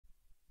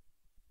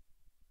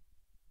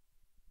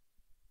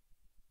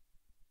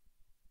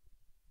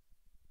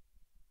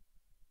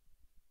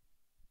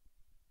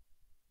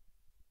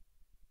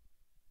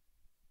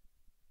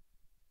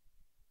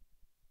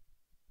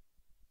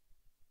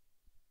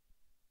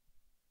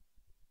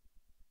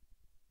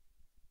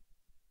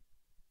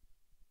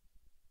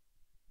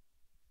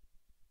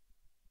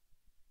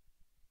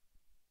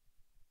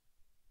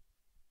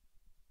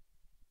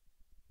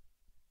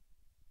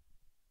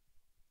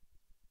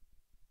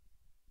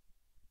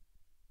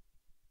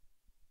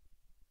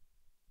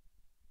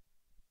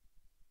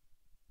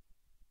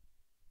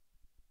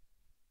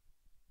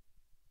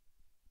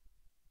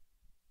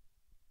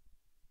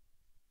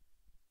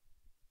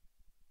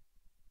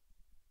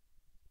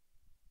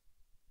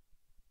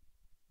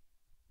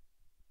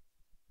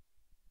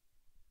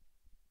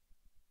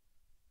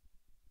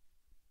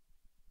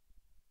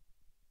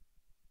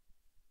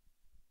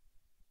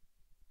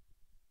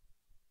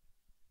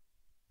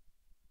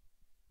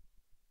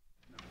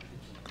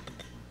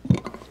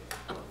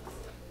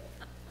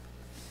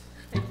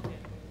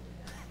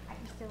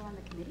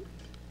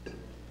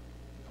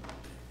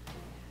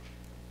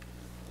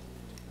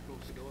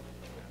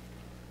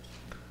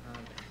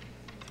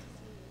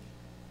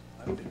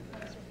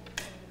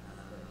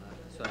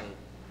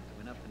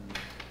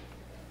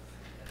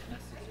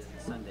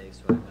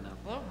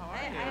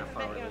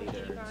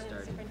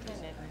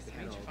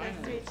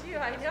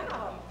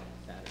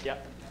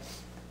Yep.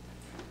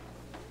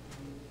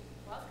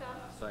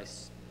 So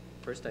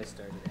first I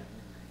started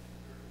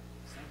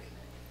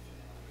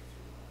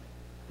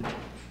out. On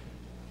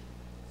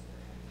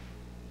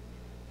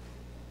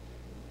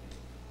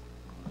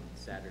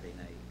Saturday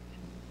night,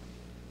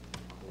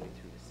 all the way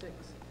through to 6.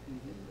 And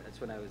that's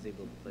when I was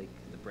able to, like,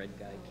 the bread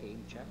guy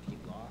came, checked, he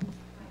blocked, he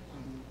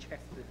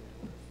checked it.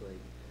 It's like,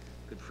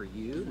 good for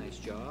you, nice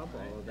job,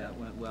 all of that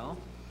went well.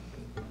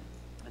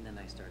 And then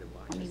I started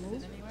watching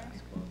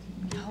basketball.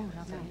 No,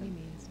 not by any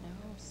means, no.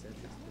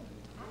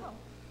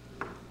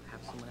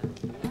 Have some of that?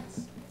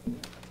 Yes.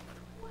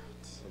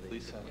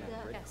 Lisa,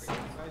 Yes. you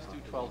guys do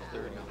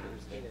 12:30 on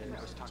Thursday.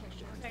 I was talking to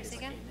Sorry, say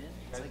again? You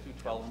guys do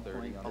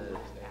 12:30 on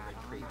Thursday.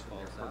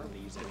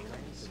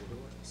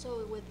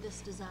 So with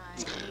this design,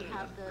 we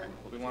have the.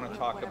 We want to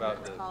talk about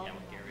whatever it's called.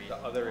 the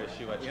other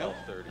issue at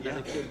 12:30. And then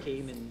the kid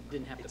came and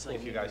didn't have to pull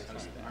If you guys can.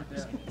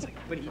 It's like,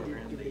 but he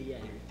didn't give it a yeah.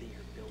 They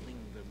are building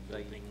the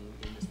building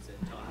in the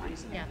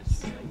ties. Yeah.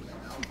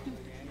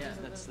 Yeah,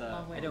 that's the.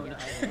 Long way I to don't go. know.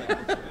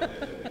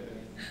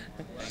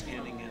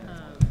 Standing in. I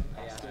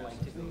asked him to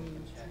go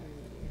check.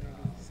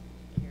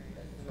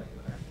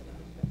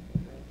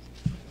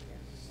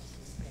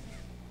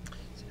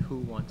 Who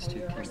wants to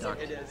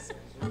conduct?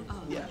 Oh,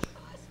 Yes.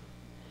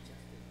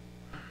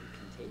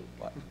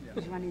 What?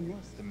 who's running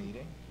this? The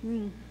meeting?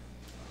 We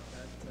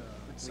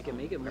can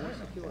make it more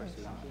secure so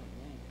you can't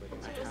yank, but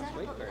it's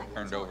way better.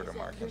 Turned over to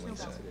Mark and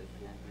Lisa.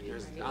 You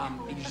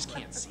just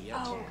can't see it.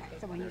 Oh, okay.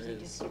 So when usually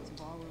just gets the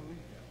ball rolling.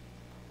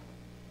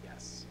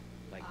 Yes.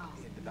 Like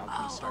the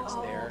balcony starts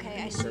oh, there. okay,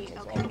 and I it see,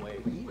 circles okay. all the way.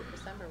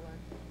 December one.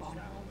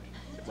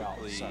 Well,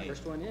 sorry.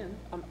 First one in,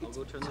 I'll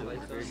go turn the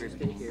lights on, just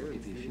stay here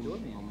and do the door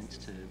man. Moments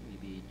to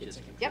maybe just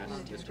Yep.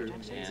 address this group,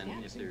 and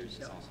Yeah. if there's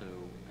also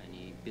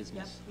any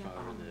business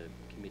for the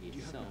committee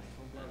itself,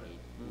 any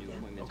new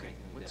appointments, Okay.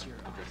 What's your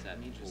address that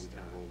before we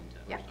kind of roll into.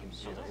 Yeah.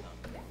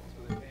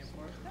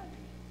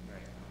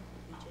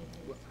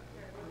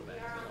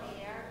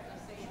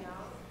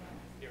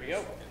 Here we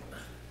go.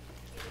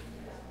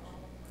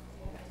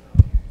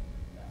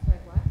 Sorry,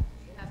 what?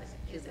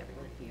 Is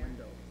everyone here?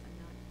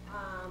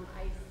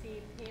 I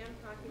see Pam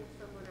talking to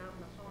someone out in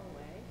the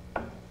hallway.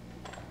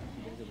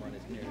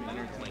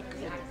 Leonard's like,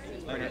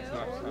 Leonard's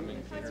not coming.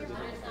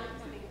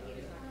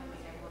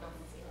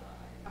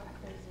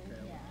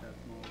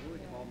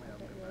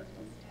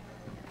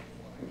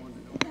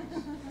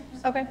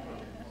 Okay.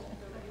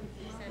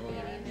 Send me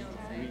an email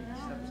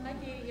and say, hi,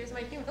 Katie, here's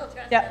my email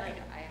address. Yeah.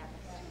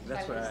 And I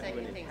would have sent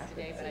you things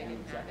today, but I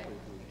didn't have it.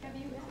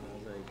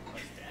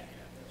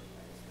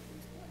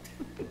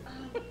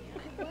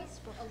 I was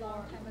for a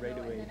long time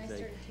ago, and then I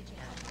started teaching.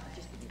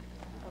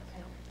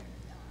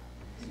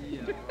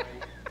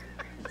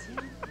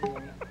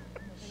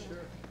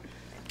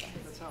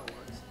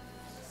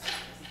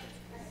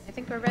 I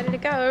think we're ready to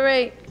go. All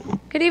right.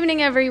 Good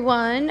evening,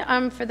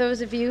 everyone. For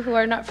those of you who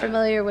are not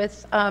familiar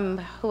with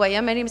who I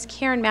am, my name is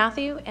Karen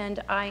Matthew,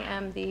 and I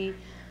am the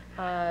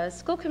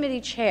school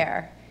committee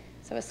chair.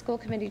 So as school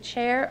committee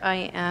chair,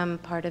 I am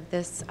part of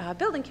this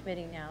building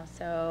committee now.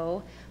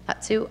 So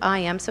that's who I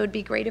am. So it'd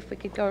be great if we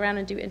could go around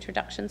and do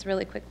introductions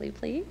really quickly,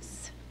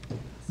 please.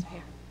 So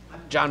here.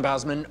 John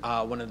Bausman,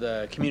 one of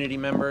the community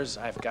members.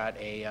 I've got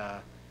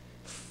a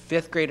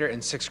 5th grader and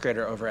 6th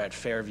grader over at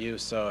Fairview.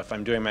 So if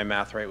I'm doing my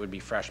math right, it would be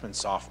freshman,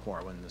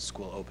 sophomore when the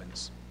school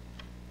opens.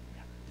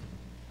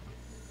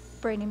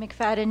 Brady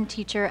McFadden,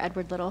 teacher,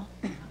 Edward Little.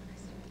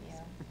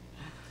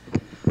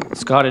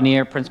 Scott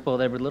Anier, principal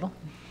at Edward Little.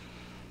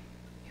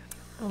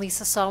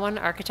 Lisa Selwyn,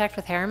 architect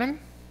with Harriman.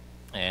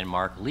 And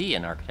Mark Lee,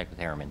 an architect with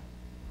Harriman.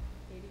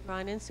 Katie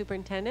Ronan,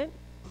 superintendent.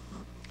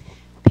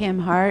 Pam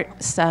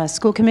Hart,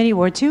 School Committee,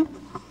 Ward 2.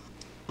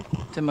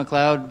 Tim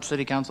McLeod,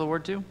 City Council,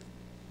 Ward 2.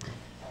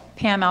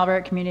 Pam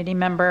Albert, community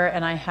member,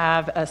 and I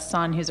have a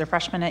son who's a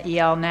freshman at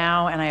EL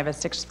now, and I have a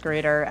 6th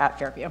grader at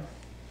Fairview.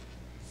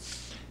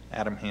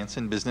 Adam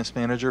Hansen, business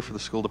manager for the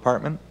school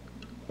department.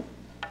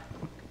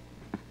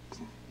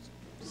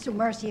 Sue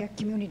Mercier,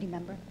 community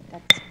member.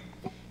 That's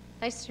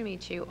Nice to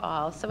meet you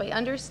all. So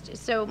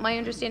so my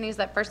understanding is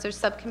that first there's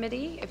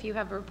subcommittee, if you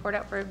have a report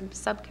out for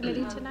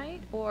subcommittee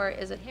tonight, or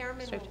is it?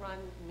 Harriman straight- will run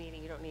the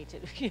meeting, you don't need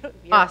to.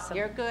 Awesome.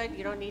 You're good,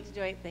 you don't need to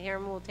do it, the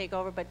Harriman will take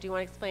over, but do you want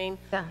to explain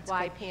That's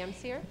why good.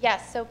 Pam's here?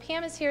 Yes, so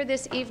Pam is here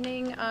this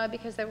evening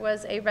because there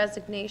was a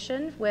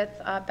resignation with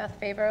Beth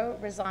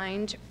Favreau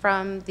resigned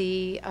from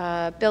the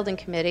building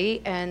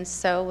committee. And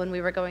so when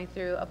we were going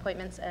through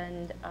appointments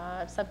and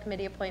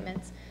subcommittee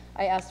appointments,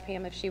 I asked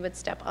Pam if she would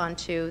step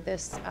onto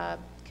this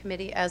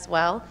committee as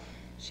well.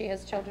 She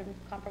has children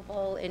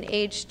comparable in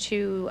age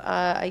to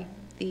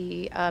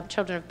the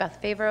children of Beth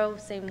Favreau,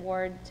 same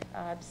ward,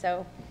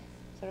 so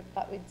sort of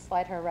thought we'd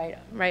slide her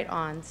right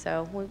on.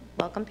 So we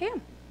welcome Pam.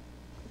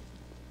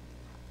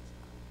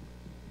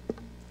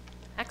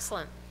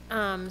 Excellent.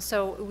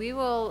 So we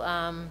will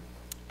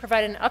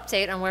provide an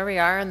update on where we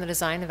are in the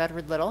design of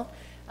Edward Little.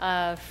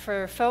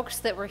 For folks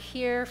that were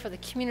here for the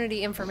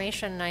community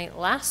information night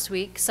last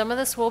week, some of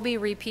this will be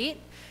repeat,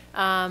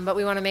 but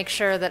we want to make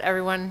sure that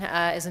everyone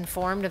is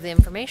informed of the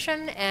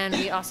information, and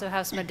we also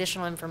have some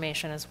additional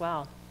information as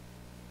well.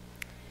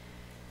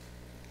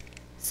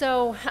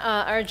 So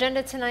our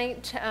agenda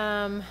tonight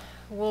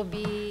will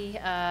be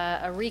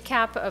a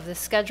recap of the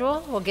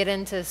schedule. We'll get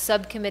into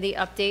subcommittee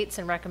updates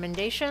and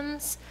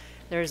recommendations.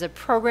 There's a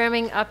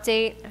programming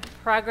update,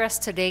 progress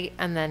to date,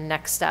 and then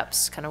next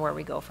steps, kind of where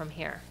we go from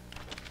here.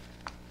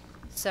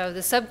 So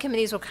the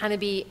subcommittees will kind of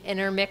be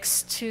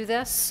intermixed to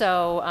this,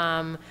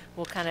 so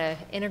we'll kind of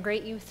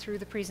integrate you through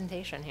the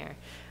presentation here.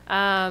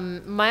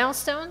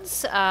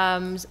 Milestones,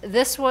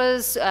 this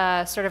was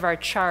sort of our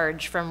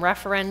charge from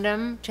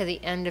referendum to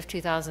the end of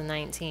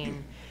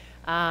 2019.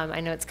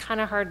 I know it's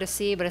kind of hard to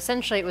see, but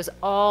essentially it was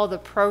all the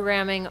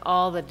programming,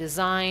 all the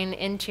design,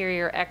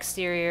 interior,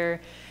 exterior,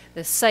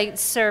 the site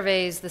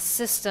surveys, the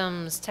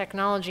systems,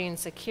 technology and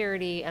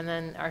security, and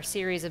then our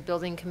series of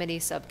building committee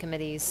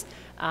subcommittees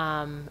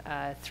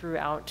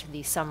throughout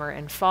the summer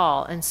and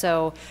fall. And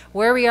so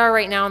where we are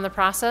right now in the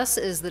process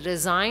is the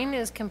design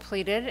is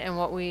completed, and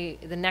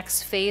the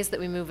next phase that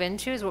we move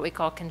into is what we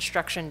call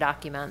construction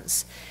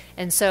documents.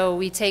 And so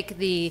we take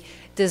the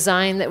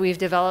design that we've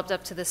developed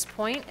up to this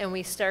point, and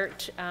we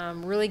start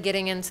really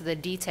getting into the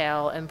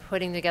detail and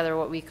putting together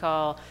what we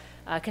call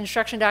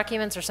construction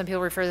documents, or some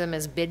people refer to them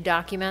as bid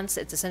documents.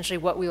 It's essentially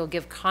what we will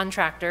give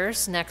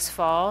contractors next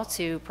fall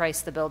to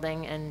price the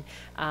building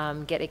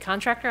and get a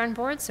contractor on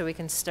board so we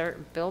can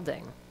start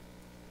building.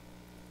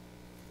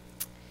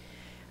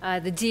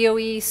 The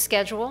DOE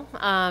schedule.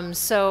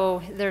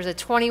 So there's a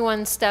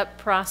 21-step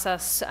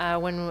process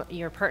when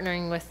you're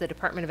partnering with the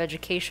Department of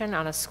Education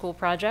on a school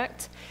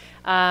project.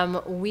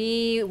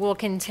 We will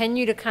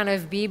continue to kind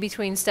of be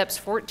between steps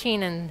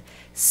 14 and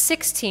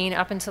 16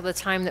 up until the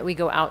time that we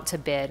go out to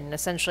bid. And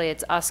essentially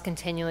it's us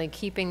continually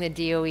keeping the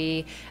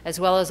DOE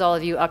as well as all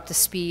of you up to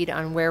speed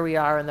on where we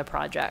are in the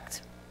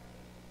project.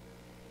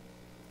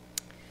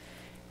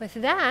 With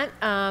that,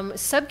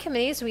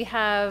 subcommittees, we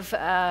have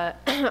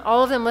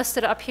all of them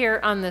listed up here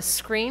on the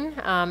screen: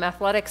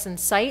 athletics and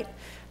site,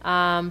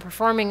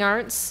 performing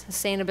arts,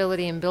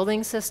 sustainability and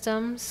building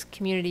systems,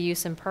 community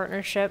use and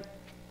partnership,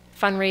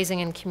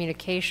 fundraising and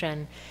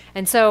communication.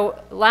 And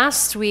so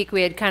last week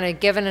we had kind of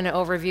given an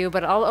overview,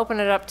 but I'll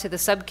open it up to the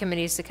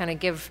subcommittees to kind of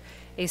give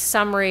a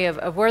summary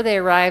of where they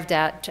arrived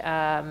at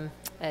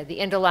the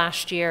end of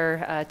last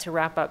year to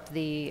wrap up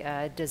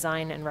the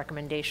design and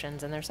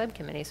recommendations in their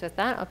subcommittee. So with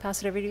that, I'll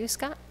pass it over to you,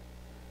 Scott.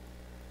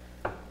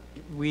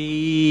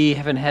 We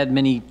haven't had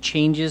many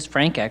changes.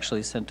 Frank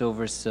actually sent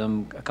over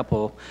a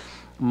couple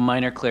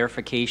minor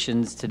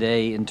clarifications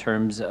today in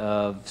terms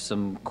of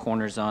some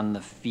corners on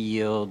the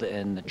field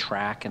and the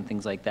track and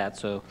things like that.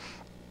 So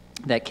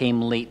that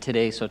came late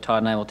today, so Todd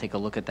and I will take a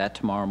look at that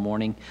tomorrow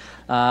morning.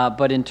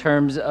 But in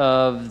terms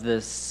of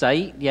the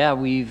site, yeah,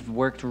 we've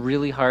worked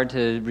really hard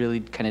to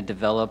really kind of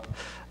develop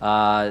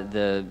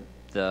the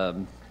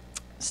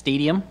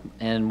stadium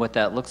and what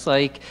that looks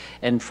like.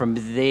 And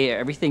from there,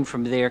 everything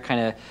from there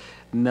kind of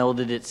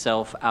melded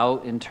itself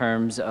out in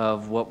terms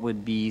of what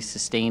would be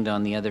sustained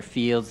on the other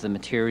fields, the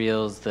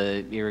materials,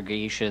 the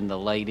irrigation, the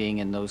lighting,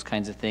 and those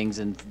kinds of things.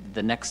 And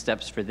the next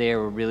steps for there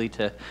were really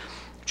to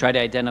try to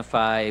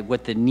identify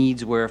what the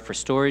needs were for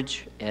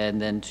storage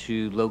and then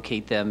to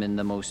locate them in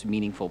the most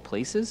meaningful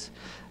places.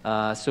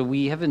 So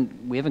we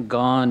haven't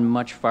gone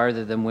much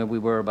farther than where we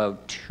were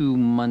about 2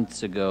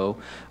 months ago.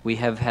 We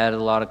have had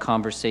a lot of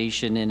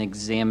conversation in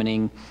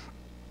examining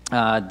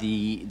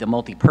the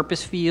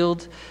multi-purpose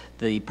field,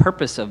 the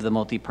purpose of the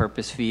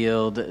multi-purpose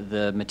field,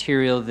 the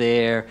material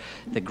there,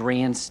 the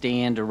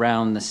grandstand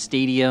around the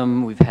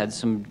stadium. We've had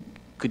some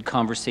good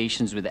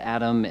conversations with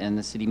Adam and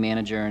the city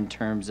manager in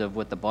terms of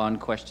what the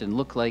bond question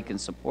looked like and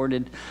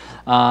supported.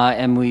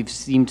 And we've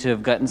seemed to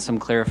have gotten some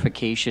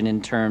clarification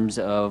in terms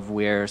of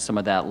where some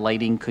of that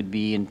lighting could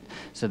be, and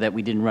so that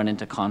we didn't run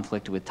into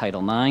conflict with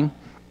Title IX.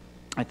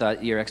 I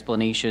thought your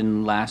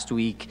explanation last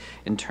week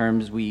in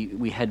terms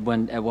we had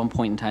at one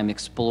point in time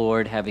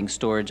explored having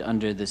storage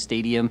under the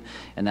stadium,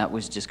 and that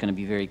was just going to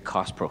be very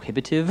cost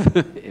prohibitive.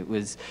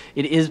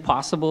 It is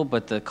possible,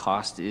 but the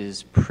cost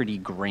is pretty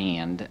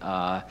grand,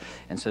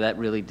 and so that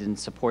really didn't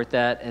support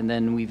that. And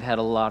then we've had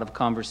a lot of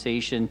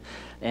conversation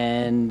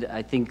and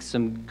I think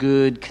some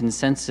good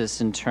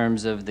consensus in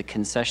terms of the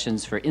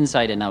concessions for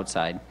inside and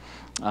outside.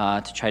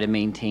 To try to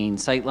maintain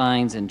sight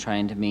lines and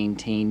trying to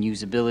maintain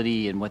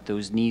usability and what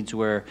those needs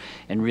were,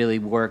 and really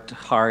worked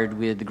hard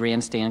with the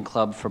Grandstand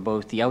Club for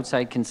both the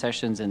outside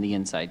concessions and the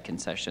inside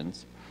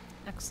concessions.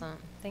 Excellent.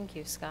 Thank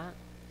you, Scott.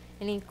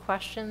 Any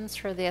questions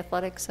for the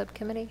athletics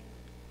subcommittee?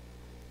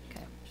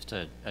 Okay. Just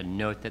a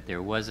note that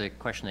there was a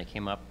question that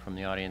came up from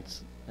the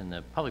audience in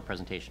the public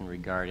presentation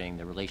regarding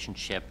the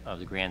relationship of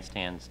the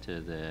grandstands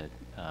to the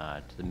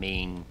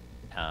main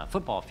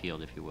football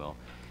field, if you will.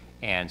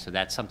 And so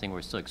that's something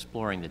we're still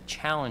exploring. The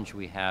challenge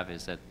we have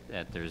is that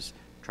there's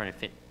trying to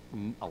fit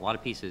a lot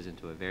of pieces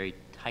into a very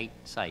tight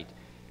site,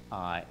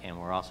 and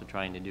we're also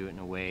trying to do it in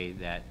a way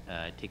that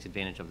takes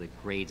advantage of the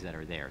grades that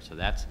are there. So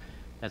that's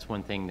that's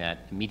one thing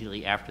that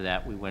immediately after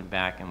that, we went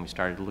back and we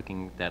started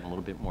looking at that in a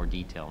little bit more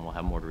detail, and we'll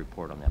have more to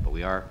report on that, but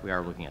we are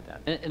looking at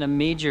that. And a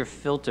major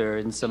filter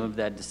in some of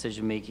that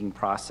decision-making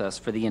process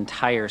for the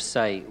entire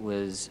site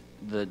was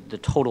the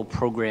total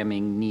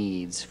programming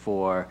needs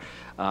for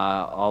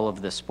all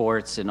of the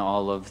sports and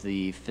all of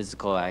the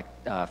physical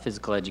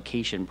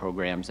education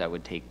programs that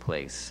would take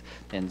place.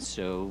 And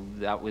so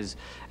that was,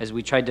 as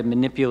we tried to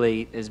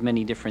manipulate as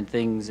many different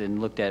things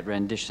and looked at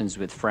renditions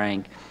with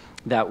Frank,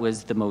 that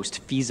was the most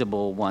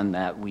feasible one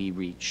that we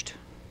reached.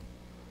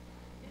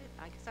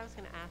 I guess I was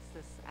going to ask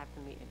this at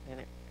the meeting.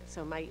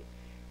 So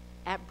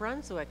at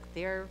Brunswick,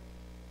 their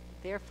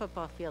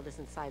football field is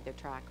inside their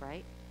track,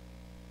 right?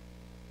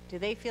 Do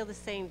they feel the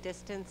same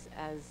distance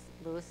as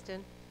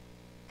Lewiston?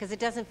 Because it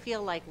doesn't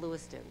feel like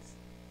Lewiston's.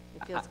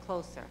 It feels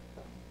closer.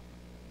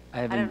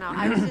 I don't know.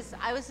 I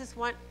was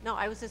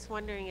just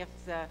wondering if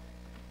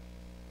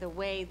the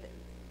way that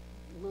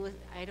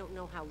I don't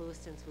know how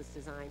Lewiston's was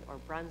designed, or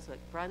Brunswick.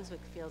 Brunswick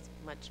feels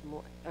much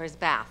more, or is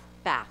Bath,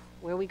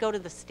 where we go to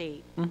the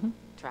state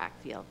track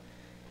field.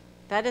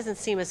 That doesn't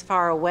seem as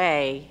far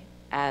away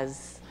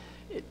as.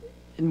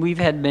 And we've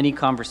had many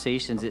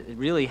conversations. It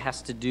really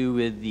has to do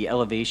with the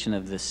elevation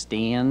of the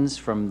stands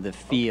from the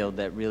field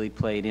that really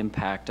played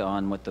impact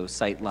on what those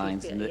sight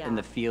lines and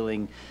the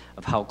feeling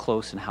of how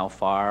close and how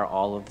far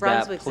all of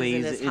that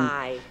plays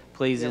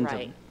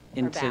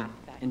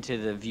into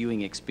the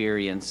viewing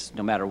experience,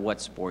 no matter what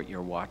sport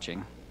you're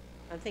watching.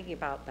 I'm thinking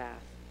about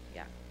Bath.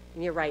 Yeah,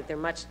 and you're right.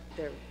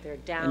 They're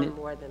down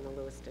more than the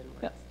Lewiston ones.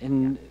 Yeah.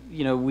 And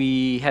you know,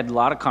 we had a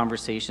lot of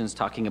conversations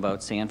talking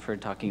about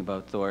Sanford, talking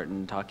about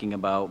Thornton, talking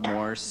about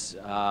Morse,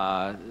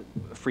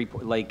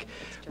 Freeport. Like,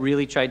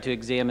 really tried to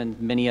examine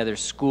many other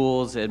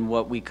schools and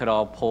what we could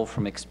all pull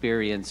from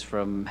experience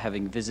from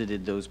having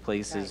visited those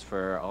places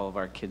for all of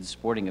our kids'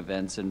 sporting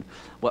events, and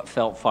what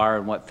felt far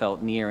and what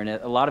felt near. And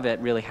a lot of it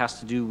really has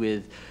to do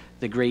with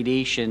the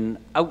gradation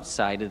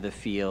outside of the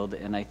field.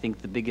 And I think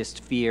the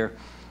biggest fear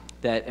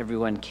that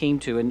everyone came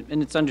to,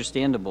 and it's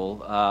understandable,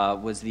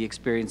 was the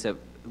experience that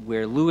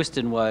where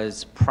Lewiston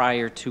was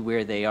prior to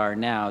where they are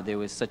now, there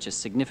was such a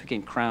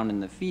significant crown in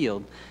the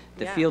field.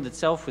 The field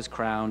itself was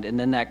crowned, and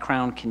then that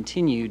crown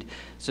continued,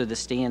 so the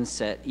stands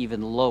set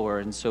even lower,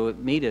 and so it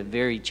made a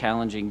very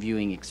challenging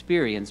viewing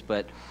experience.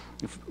 But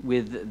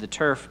with the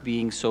turf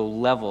being so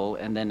level,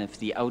 and then if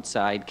the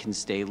outside can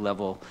stay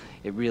level,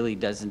 it really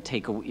doesn't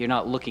take you're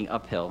not looking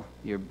uphill.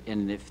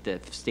 And if the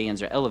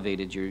stands are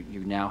elevated,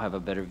 you now have a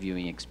better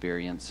viewing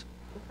experience.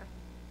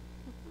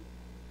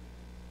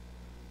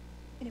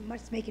 And it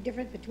must make a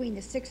difference between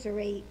the 6 or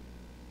 8.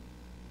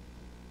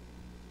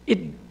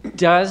 It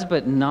does,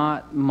 but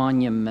not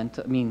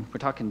monumental. I mean, we're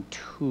talking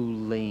 2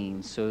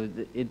 lanes, so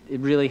it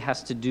really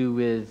has to do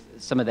with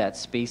some of that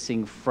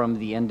spacing from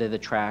the end of the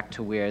track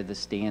to where the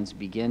stands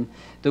begin.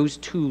 Those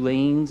 2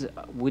 lanes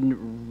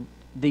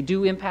they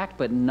do impact,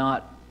 but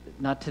not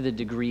to the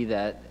degree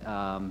that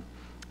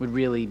would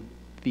really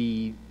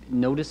be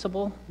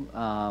noticeable.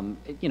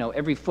 You know,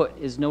 every foot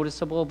is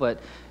noticeable, but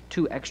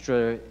 2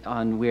 extra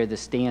on where the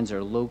stands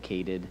are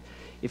located.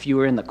 If you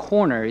were in the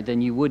corner,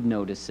 then you would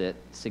notice it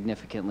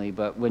significantly,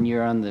 but when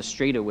you're on the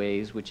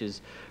straightaways, which is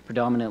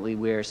predominantly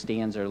where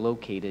stands are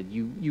located,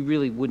 you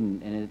really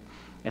wouldn't, and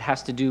it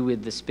has to do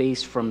with the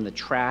space from the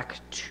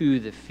track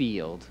to the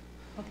field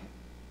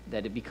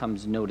that it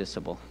becomes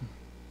noticeable.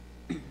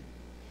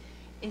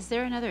 Is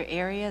there another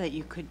area that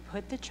you could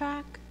put the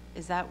track?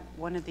 Is that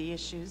one of the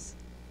issues?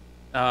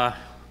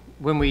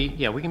 When we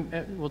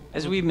can.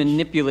 As we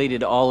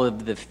manipulated all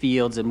of the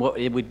fields and what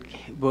it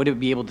would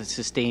be able to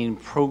sustain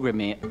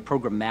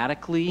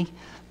programmatically,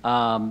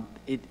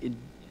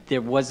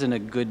 there wasn't a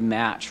good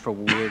match for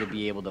where to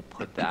be able to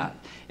put that.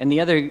 And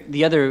the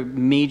other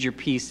major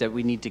piece that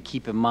we need to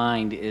keep in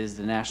mind is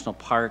the National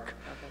Park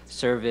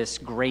Service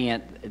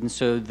grant, and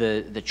so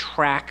the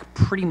track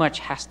pretty much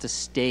has to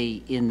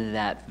stay in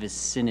that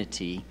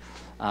vicinity.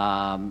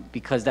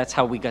 Because that's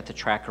how we got the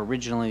track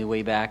originally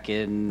way back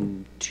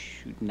in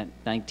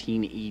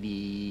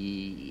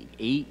 1988,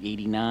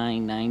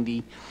 89,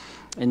 90.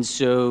 And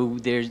so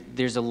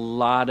there's a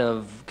lot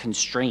of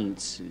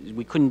constraints.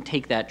 We couldn't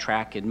take that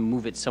track and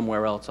move it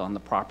somewhere else on the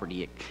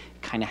property. It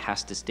kind of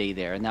has to stay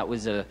there. And that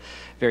was a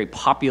very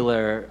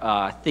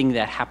popular thing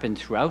that happened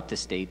throughout the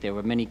state. There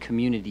were many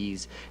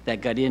communities that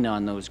got in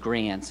on those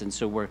grants. And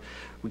so we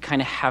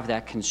kind of have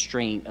that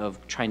constraint of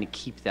trying to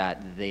keep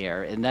that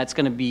there. And that's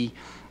going to be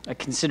a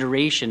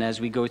consideration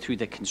as we go through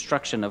the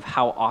construction of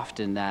how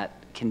often that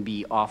can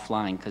be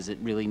offline, because it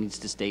really needs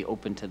to stay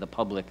open to the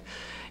public,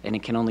 and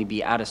it can only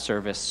be out of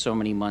service so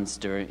many months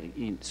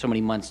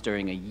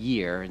during a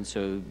year. And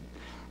so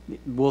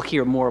we'll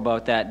hear more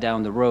about that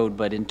down the road,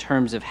 but in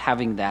terms of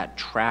having that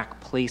track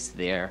placed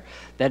there,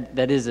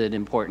 that is an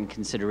important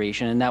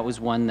consideration, and that was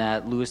one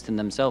that Lewiston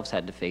themselves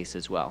had to face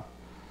as well,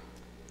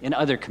 and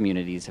other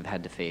communities have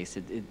had to face.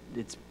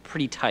 It's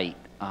pretty tight.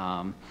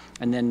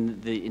 And then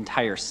the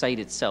entire site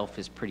itself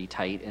is pretty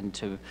tight, and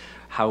to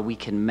how we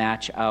can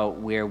match out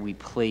where we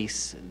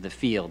place the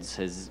fields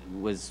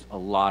was a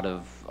lot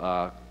of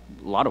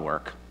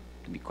work,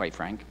 to be quite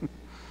frank.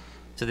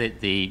 So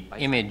the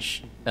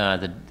image,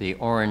 the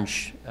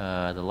orange,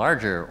 the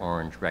larger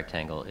orange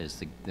rectangle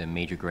is the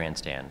major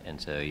grandstand,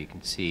 and so you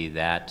can see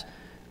that,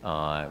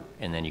 and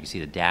then you can see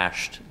the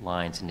dashed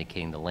lines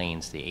indicating the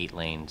lanes, the 8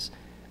 lanes,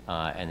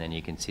 and then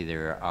you can see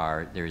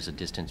there's a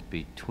distance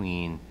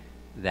between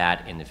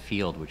that and the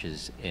field, which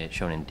is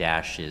shown in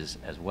dashes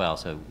as well.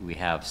 So we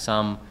have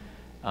some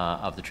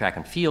of the track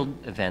and field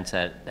events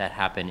that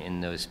happen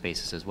in those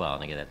spaces as well,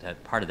 and again,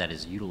 that part of that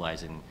is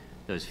utilizing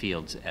those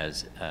fields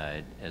as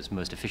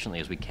most efficiently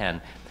as we can.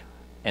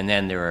 And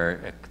then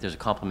there's a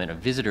complement of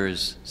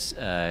visitors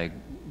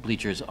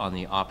bleachers on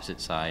the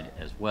opposite side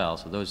as well.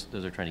 So those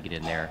are trying to get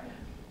in there.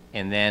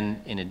 And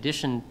then in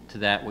addition to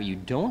that, what you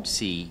don't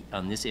see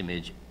on this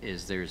image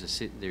is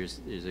there's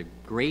a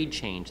grade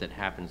change that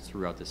happens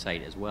throughout the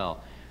site as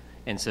well.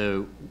 And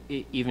so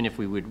even if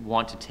we would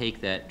want to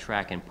take that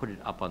track and put it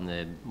up on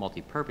the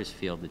multi-purpose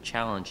field, the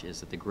challenge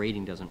is that the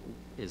grading doesn't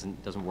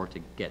work to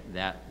get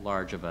that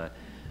large of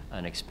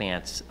an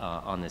expanse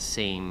on the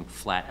same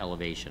flat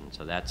elevation.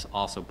 So that's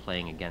also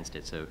playing against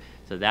it. So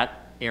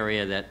that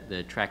area that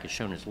the track is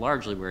shown is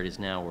largely where it is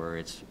now, where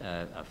it's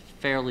a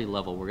fairly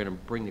level. We're going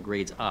to bring the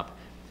grades up,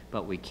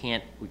 but we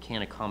can't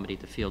accommodate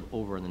the field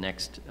over in the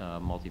next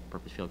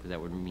multi-purpose field, because that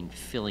would mean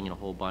filling in a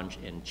whole bunch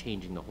and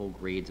changing the whole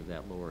grades of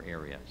that lower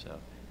area. So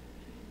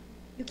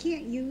You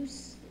can't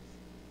use,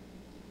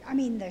 I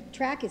mean, the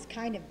track is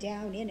kind of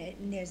down in it,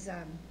 and there's,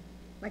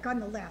 like on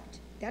the left,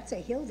 that's a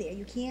hill there.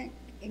 You can't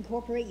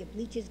incorporate your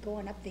bleachers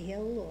going up the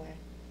hill, or?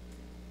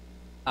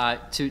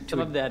 Some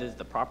of that is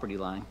the property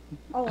line.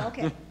 Oh,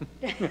 okay.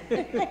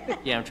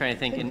 Yeah, I'm trying to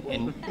think,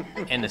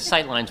 and the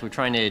sight lines, we're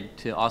trying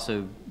to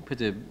also put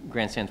the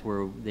grandstands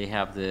where they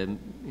have the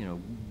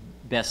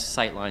best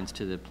sight lines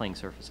to the playing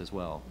surface as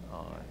well,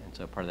 and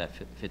so part of that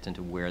fits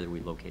into where we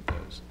locate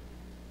those.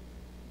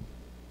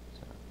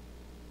 So.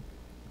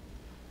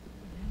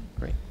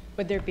 Great.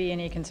 Would there be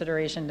any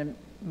consideration to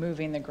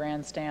moving the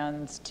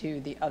grandstands to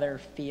the other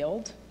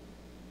field?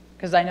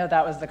 Because I know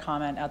that was the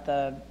comment at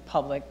the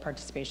public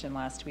participation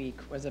last week,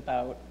 was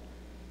about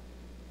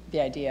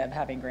the idea of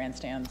having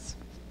grandstands.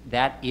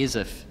 That is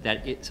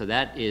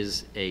that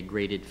is a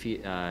graded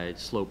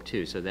slope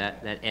too. So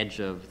that edge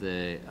of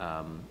the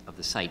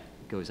site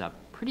goes up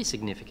pretty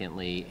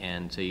significantly,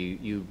 and so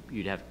you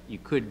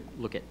could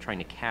look at trying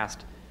to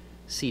cast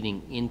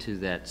seating into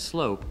that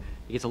slope.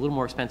 It gets a little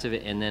more expensive,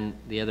 and then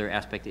the other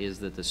aspect is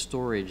that the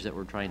storage that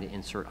we're trying to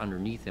insert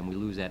underneath them, we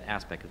lose that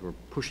aspect because we're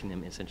pushing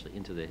them essentially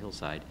into the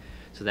hillside.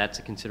 So that's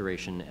a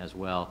consideration as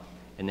well.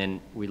 And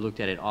then we looked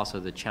at it also,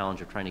 the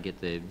challenge of trying to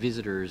get the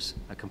visitors,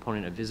 a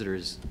component of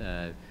visitors,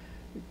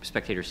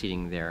 spectator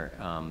seating there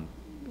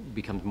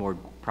becomes more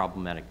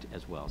problematic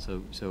as well.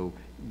 So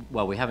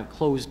while we haven't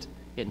closed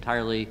it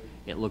entirely,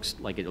 it looks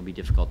like it'll be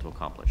difficult to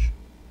accomplish.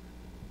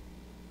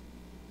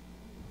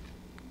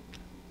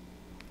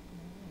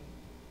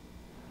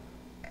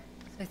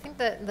 I think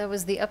that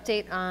was the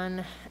update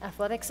on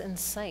athletics and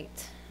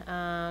site.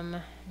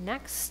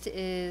 Next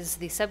is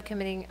the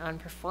subcommittee on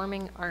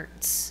performing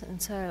arts.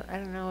 And so I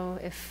don't know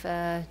if,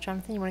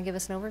 Jonathan, you want to give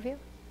us an overview?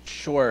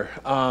 Sure.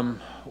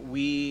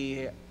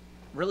 We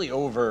really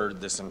over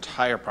this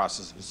entire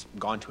process has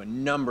gone to a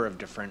number of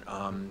different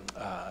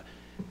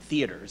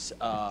theaters.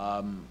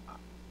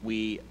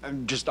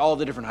 Just all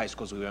the different high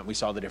schools we went, we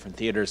saw the different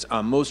theaters.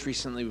 Most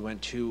recently, we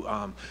went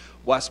to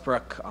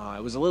Westbrook.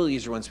 It was a little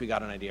easier once we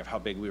got an idea of how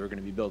big we were going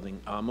to be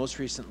building. Most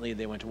recently,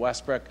 they went to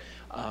Westbrook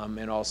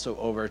and also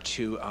over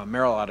to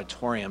Merrill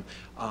Auditorium.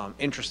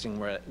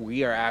 Interesting,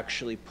 we are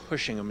actually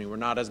pushing. I mean, we're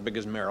not as big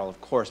as Merrill, of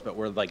course, but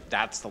we're like,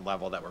 that's the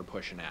level that we're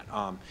pushing at.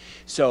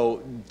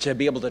 So to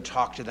be able to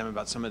talk to them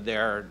about some of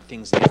their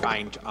things they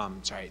find,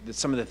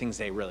 some of the things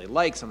they really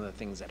like, some of the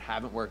things that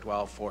haven't worked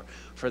well for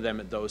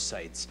them at those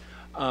sites.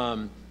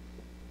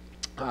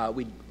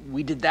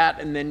 We did that,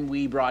 and then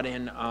we brought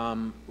in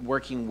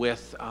working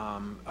with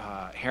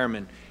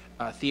Harriman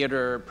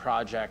Theater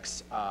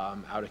Projects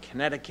out of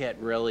Connecticut.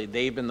 Really,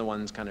 they've been the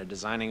ones kind of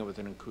designing it with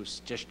an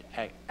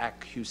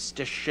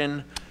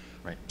acoustician.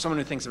 Right. Someone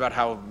who thinks about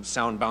how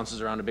sound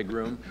bounces around a big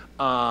room.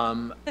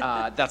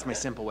 That's my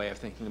simple way of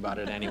thinking about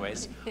it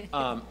anyways.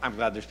 I'm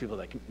glad there's people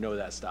that know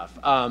that stuff.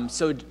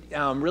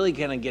 Really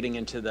kind of getting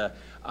into the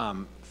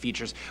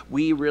features.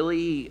 We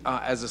really,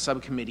 as a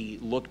subcommittee,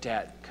 looked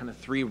at kind of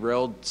 3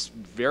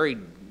 very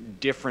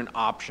different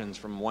options,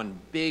 from one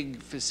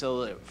big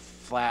facility,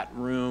 flat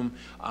room,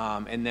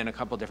 and then a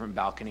couple different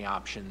balcony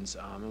options.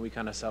 And we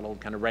kind of settled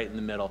kind of right in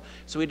the middle.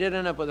 So we did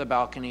end up with a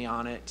balcony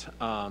on it.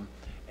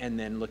 And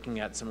then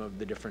looking at some of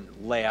the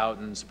different layout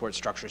and support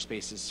structure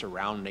spaces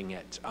surrounding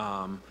it.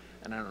 And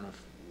I don't know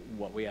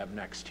what we have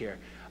next here.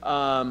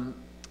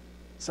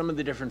 Some of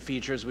the different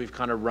features we've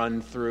kind of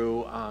run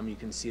through. You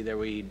can see there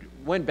we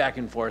went back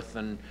and forth,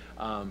 and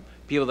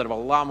people that have a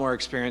lot more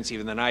experience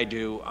even than I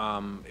do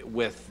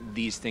with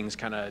these things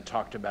kind of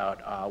talked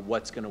about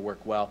what's going to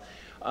work well.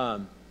 A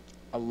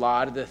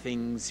lot of the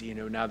things,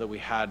 now that we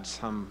had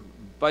some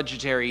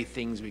budgetary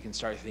things we can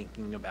start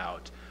thinking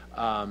about.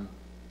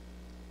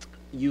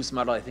 use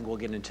model, I think we'll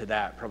get into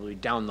that probably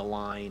down the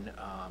line,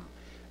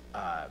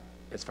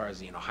 as far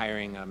as,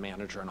 hiring a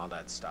manager and all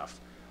that stuff.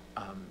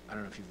 I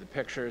don't know if you have the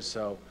pictures,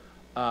 so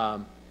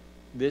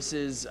this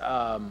is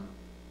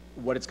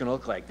what it's going to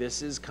look like.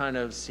 This is kind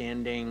of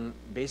standing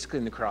basically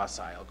in the cross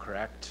aisle,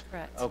 correct?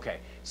 Correct. Okay,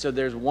 so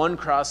there's one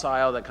cross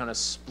aisle that kind of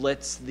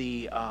splits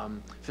the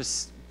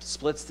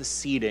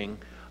seating,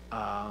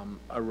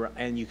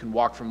 and you can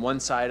walk from one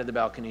side of the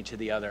balcony to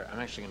the other. I'm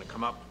actually going to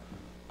come up.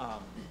 Should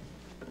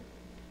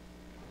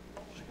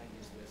I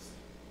use this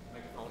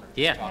microphone?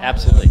 Yeah,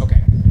 absolutely.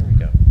 Okay, there we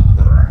go.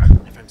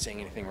 If I'm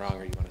saying anything wrong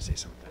or you want to say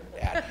something,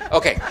 add.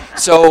 Okay,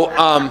 so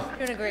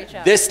Doing a great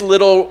job. this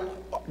little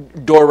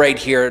door right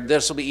here,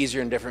 this will be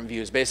easier in different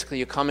views. Basically,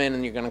 you come in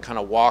and you're going to kind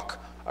of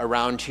walk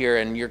around here,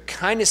 and you're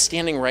kind of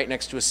standing right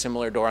next to a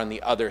similar door on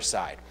the other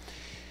side.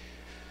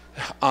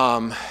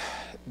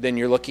 Then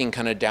you're looking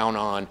kind of down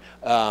on.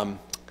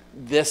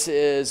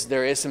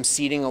 There is some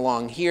seating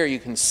along here. You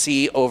can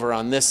see over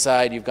on this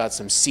side, you've got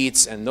some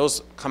seats, and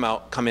those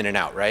come in and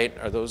out, right?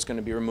 Are those going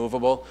to be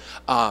removable?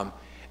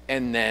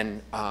 And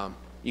then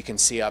you can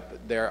see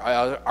up there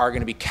are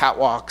going to be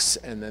catwalks,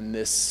 and then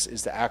this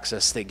is the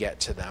access they get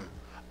to them.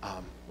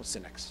 What's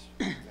the next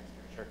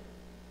picture?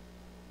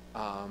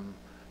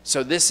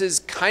 So this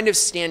is kind of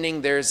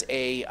standing. There's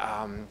a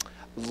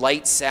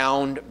light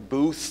sound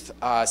booth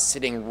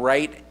sitting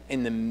right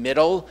in the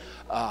middle,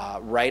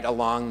 right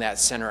along that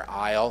center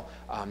aisle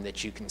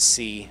that you can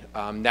see.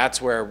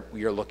 That's where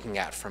you're looking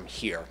at from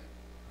here.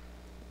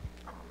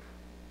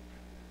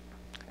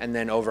 And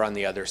then over on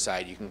the other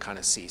side, you can kind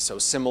of see. So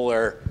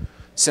similar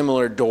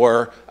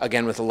door,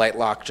 again with a light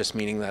lock, just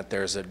meaning that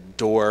there's a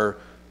door,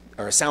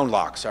 or a sound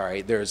lock,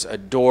 sorry. There's a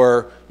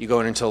door, you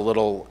go into a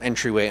little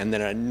entryway, and then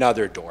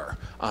another door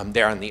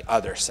there on the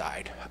other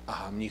side.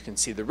 You can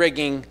see the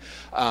rigging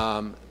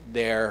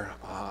there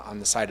on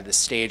the side of the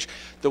stage.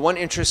 The one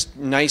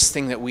nice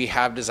thing that we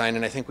have designed,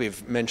 and I think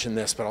we've mentioned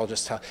this, but I'll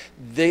just tell,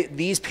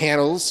 these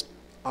panels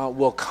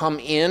will come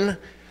in.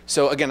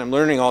 So again, I'm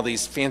learning all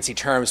these fancy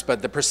terms,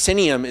 but the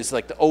proscenium is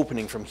like the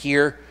opening from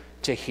here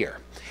to here.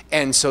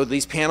 And so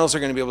these panels are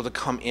going to be able to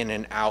come in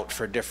and out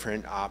for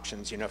different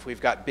options. If we've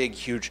got big,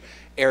 huge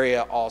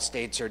area, all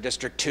states or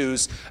District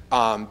 2s,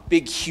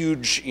 big,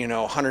 huge,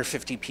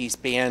 150-piece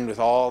band with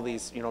all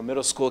these,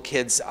 middle school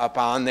kids up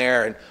on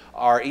there, and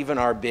even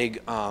our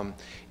big,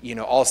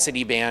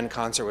 all-city band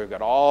concert. We've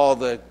got all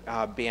the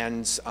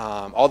bands,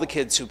 all the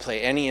kids who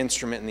play any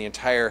instrument in the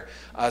entire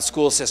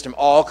school system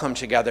all come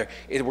together.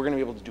 We're going to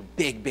be able to do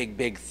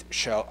big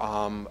show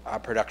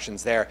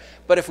productions there.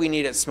 But if we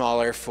need it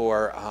smaller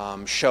for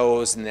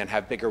shows and then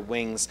have bigger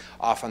wings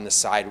off on the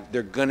side,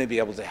 they're going to be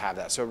able to have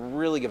that. So it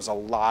really gives a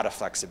lot of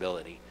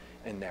flexibility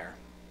in there.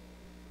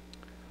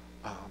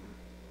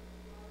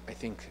 I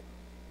think.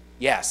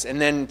 Yes, and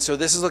then, so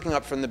this is looking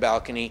up from the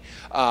balcony,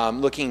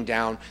 looking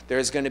down.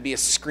 There's going to be a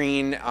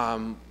screen,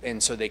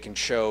 and so they can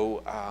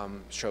show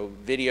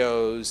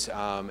videos,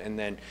 and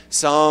then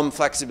some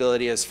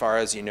flexibility as far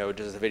as,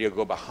 does the video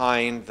go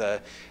behind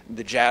the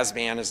jazz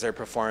band as they're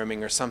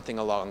performing or something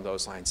along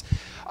those lines.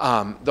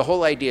 The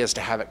whole idea is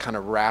to have it kind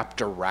of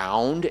wrapped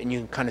around, and you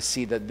can kind of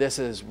see that this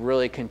is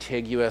really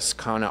contiguous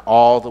kind of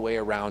all the way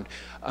around.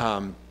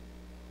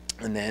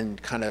 And then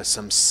kind of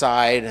some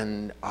side,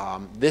 and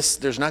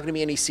there's not going to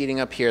be any seating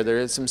up here. There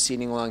is some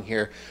seating along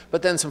here,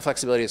 but then some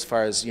flexibility as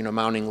far as,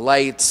 mounting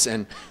lights,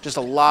 and just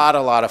a lot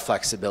of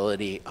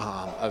flexibility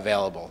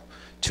available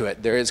to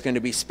it. There is going to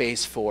be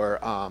space for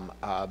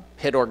a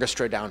pit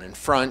orchestra down in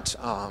front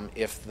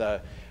if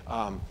the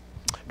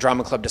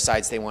drama club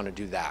decides they want to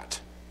do that.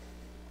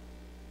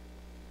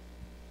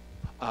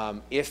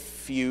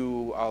 If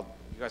you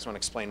guys want to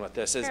explain what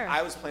this is? Sure.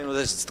 I was playing with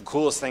this. It's the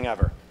coolest thing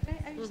ever.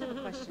 I just have a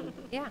question.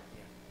 Yeah.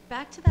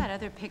 Back to that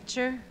other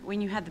picture,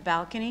 when you had the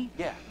balcony.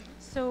 Yeah.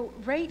 So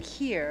right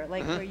here,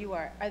 like where you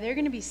are there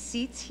going to be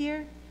seats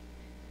here?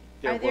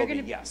 There Are there will be,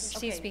 gonna be- yes.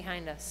 Seats Okay.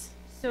 behind us.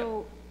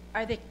 So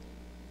are they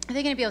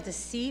going to be able to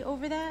see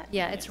over that?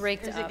 Yeah, it's Or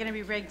rigged is it up. going to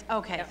be rigged?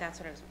 Okay, that's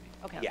what I was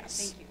wondering. Okay, Yes.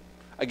 thank you.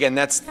 Again,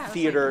 that's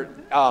theater.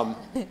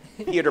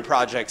 Theater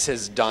Projects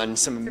has done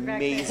some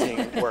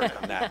amazing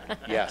work on that.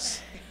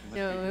 Yes.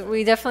 No,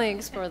 we definitely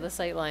explore the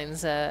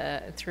sightlines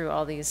through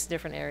all these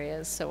different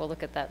areas, so we'll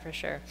look at that for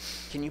sure.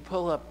 Can you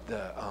pull up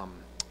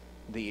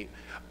the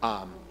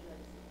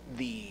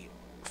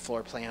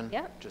floor plan?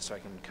 Yeah. Just so I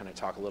can kind of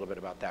talk a little bit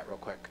about that real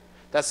quick.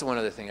 That's the one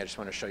other thing I just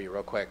want to show you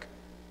real quick.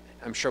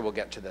 I'm sure we'll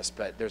get to this,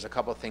 but there's a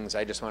couple things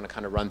I just want to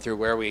kind of run through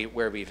where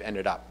we've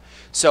ended up.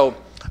 So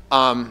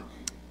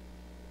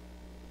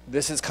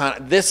this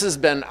has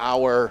been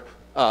our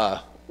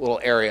little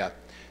area.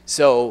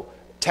 So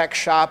tech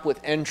shop with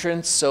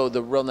entrance. So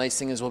the real nice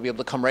thing is we'll be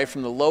able to come right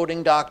from the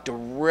loading dock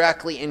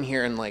directly in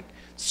here and like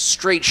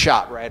straight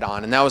shot right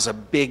on. And that was a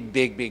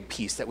big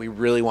piece that we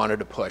really wanted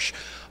to push.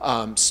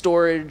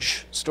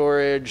 Storage,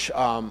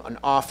 an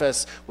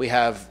office. We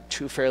have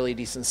two fairly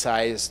decent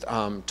sized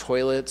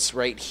toilets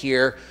right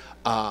here.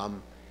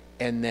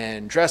 and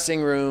then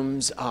dressing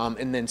rooms,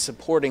 and then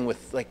supporting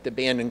with like the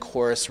band and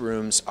chorus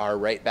rooms are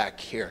right back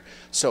here.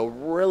 So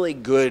really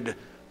good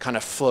kind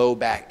of flow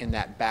back in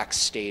that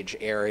backstage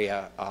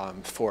area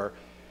for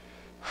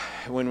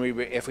when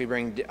if we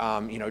bring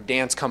you know,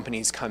 dance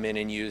companies come in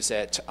and use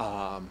it,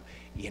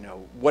 you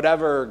know,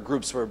 whatever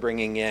groups we're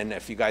bringing in.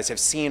 If you guys have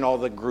seen all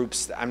the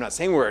groups, I'm not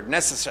saying we're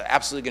necessarily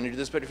absolutely going to do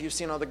this, but if you've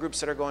seen all the groups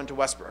that are going to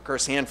Westbrook or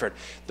Sanford,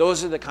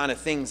 those are the kind of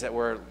things that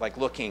we're like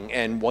looking,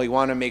 and we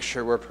want to make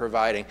sure we're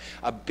providing.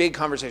 A big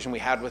conversation we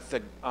had with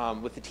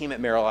the team at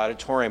Merrill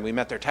Auditorium. We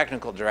met their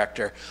technical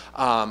director,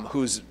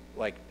 who's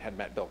like had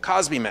met Bill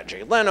Cosby, met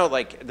Jay Leno.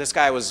 Like, this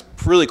guy was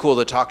really cool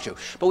to talk to.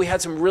 But we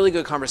had some really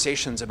good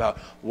conversations about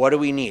what do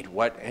we need,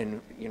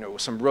 and you know,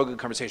 some real good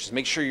conversations.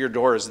 Make sure your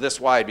door is this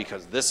wide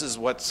because this is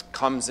what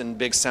comes in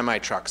big semi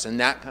trucks and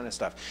that kind of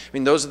stuff. I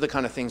mean, those are the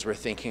kind of things we're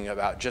thinking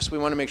about. Just we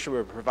want to make sure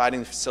we're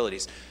providing the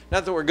facilities.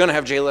 Not that we're going to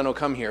have Jay Leno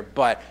come here,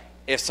 but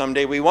if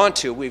someday we want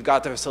to, we've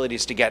got the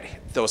facilities to get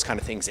those kind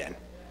of things in.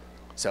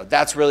 So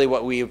that's really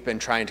what we've been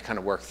trying to kind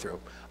of work through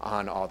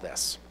on all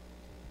this.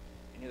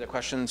 Any other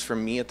questions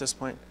from me at this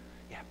point?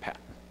 Yeah, Pat.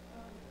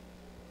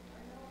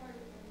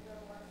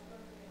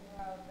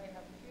 They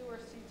have fewer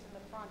seats in the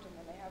front, and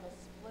then they have a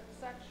split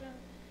section,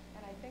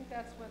 and I think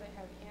that's where they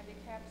have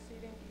handicap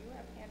seating. Do you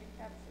have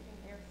handicap seating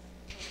here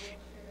for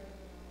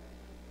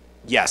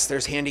wheelchairs? Yes,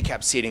 there's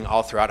handicap seating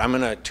all throughout. I'm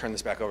going to turn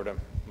this back over to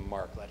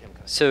Mark. Let him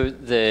go. So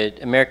the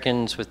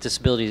Americans with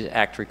Disabilities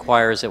Act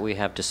requires that we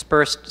have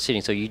dispersed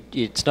seating. So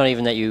it's not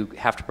even that you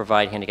have to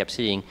provide handicap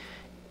seating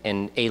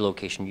in a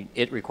location.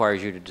 It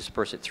requires you to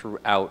disperse it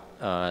throughout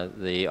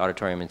the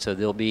auditorium. And so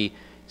there'll be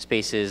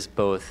spaces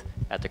both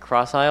at the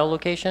cross aisle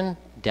location,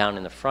 down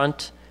in the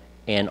front,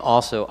 and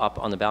also up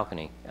on the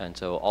balcony. And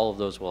so all of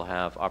those will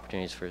have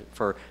opportunities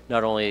for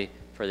not only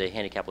for the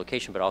handicap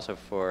location, but also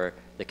for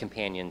the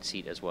companion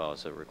seat as well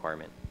as a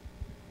requirement.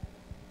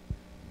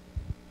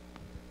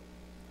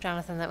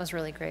 Jonathan, that was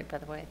really great, by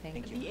the way.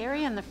 Thank you. The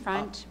area in the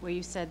front where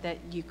you said that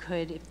you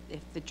could,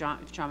 if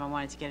drama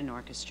wanted to get an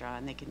orchestra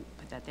and they can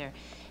put that there,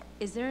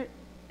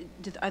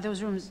 are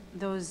those rooms,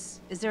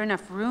 is there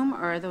enough room,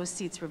 or are those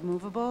seats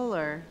removable,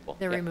 or?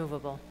 They're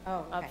removable. Oh,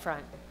 okay. Up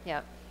front,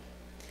 yep.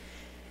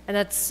 And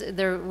that's,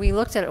 we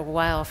looked at it a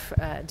while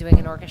doing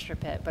an orchestra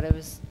pit, but it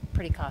was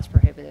pretty cost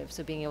prohibitive.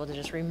 So being able to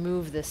just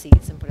remove the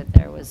seats and put it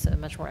there was a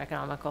much more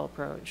economical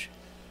approach.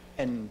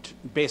 And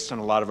based on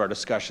a lot of our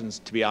discussions,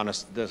 to be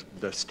honest,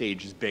 the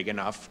stage is big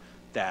enough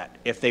that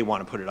if they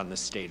want to put it on this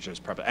stage, there's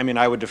probably, I mean,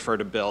 I would defer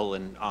to Bill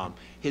and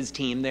his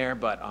team there,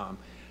 but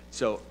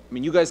so, I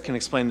mean, you guys can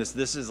explain this.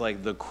 This is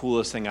like the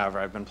coolest thing ever.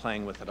 I've been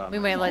playing with it on. We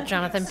might let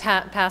Jonathan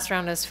pass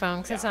around his phone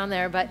because it's on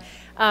there. But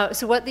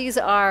so what these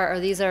are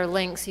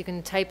links. You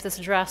can type this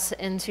address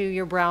into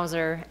your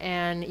browser,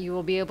 and you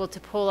will be able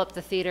to pull up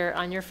the theater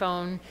on your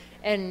phone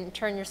and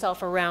turn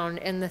yourself around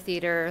in the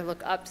theater,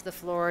 look up to the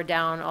floor,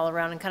 down, all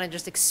around, and kind of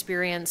just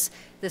experience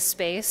this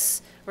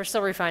space. We're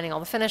still refining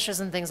all the finishes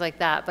and things like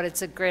that, but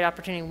it's a great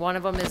opportunity. One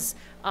of them is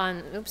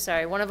on,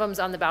 one of them's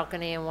on the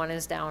balcony, and one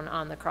is down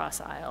on the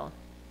cross aisle.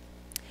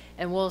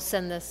 And we'll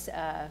send this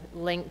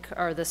link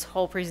or this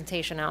whole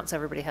presentation out so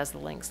everybody has the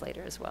links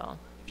later as well.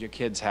 If your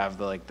kids have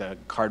the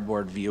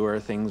cardboard viewer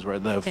things where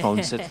the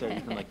phone sits there, you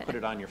can like put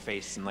it on your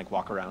face and like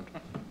walk around,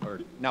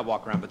 or not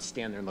walk around, but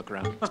stand there and look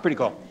around. It's pretty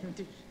cool.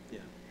 Yeah.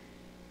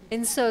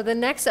 And so the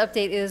next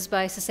update is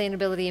by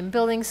Sustainability and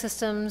Building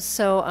Systems.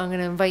 So I'm going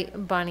to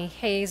invite Bonnie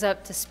Hayes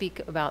up to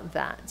speak about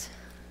that.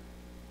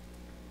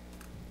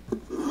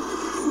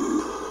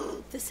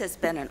 This has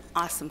been an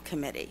awesome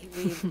committee.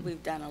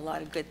 We've done a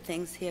lot of good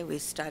things here. We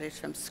started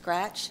from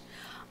scratch.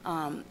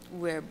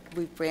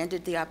 We've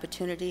branded the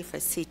opportunity for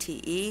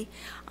CTE.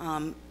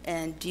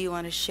 And do you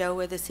want to show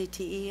where the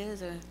CTE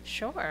is? Or?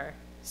 Sure.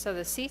 So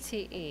the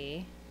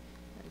CTE,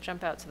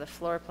 jump out to the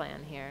floor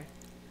plan here.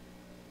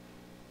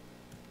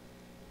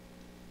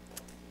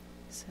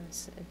 So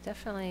it's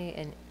definitely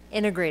an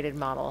integrated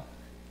model.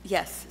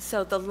 Yes.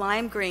 So the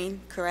lime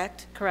green,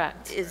 correct?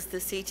 Correct. Is the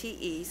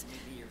CTEs.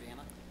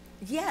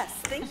 Yes,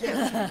 thank you.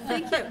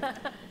 Thank you.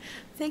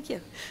 Thank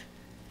you.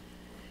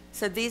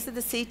 So these are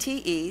the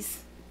CTEs,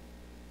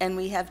 and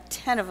we have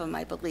 10 of them,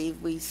 I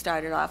believe, we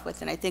started off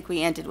with, and I think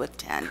we ended with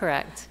 10.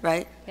 Correct.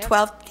 Right? Yep.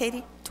 12,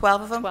 Katie?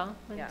 12 of them? 12.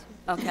 Yeah.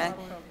 Okay.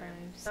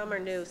 Some are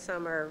new,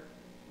 some are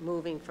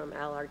moving from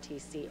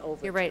LRTC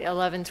over. You're right,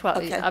 11, 12.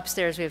 Okay.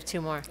 Upstairs, we have 2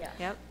 more. Yeah.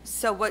 Yep.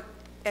 So what,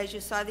 as you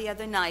saw the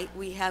other night,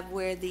 we have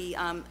where the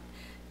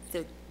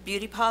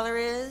beauty parlor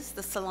is,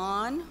 the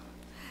salon,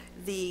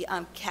 the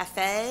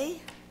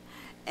cafe,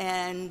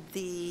 and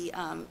the,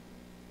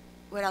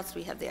 what else do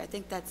we have there? I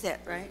think that's it,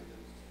 right?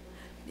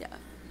 Yeah,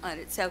 on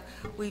it. So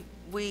we've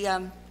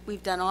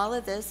done all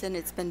of this, and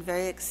it's been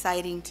very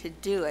exciting to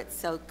do it.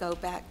 So go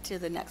back to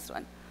the next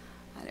one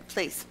on it,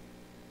 please.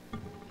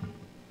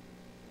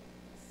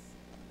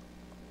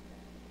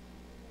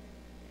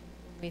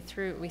 We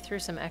threw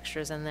some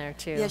extras in there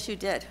too. Yes, you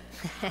did.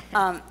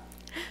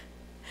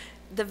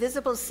 The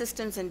visible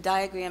systems and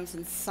diagrams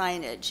and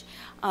signage.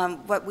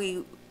 What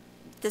we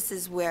this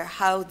is where,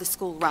 how the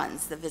school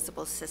runs, the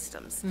visible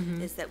systems,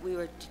 is that we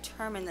were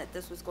determined that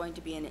this was going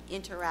to be an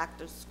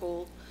interactive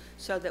school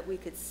so that we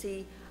could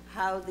see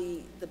how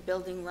the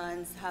building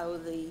runs, how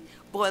the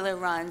boiler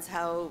runs,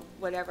 how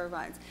whatever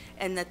runs,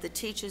 and that the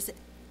teachers,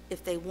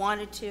 if they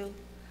wanted to,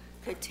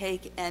 could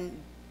take and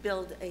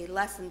build a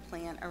lesson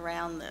plan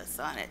around this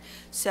on it.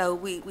 So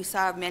we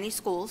saw many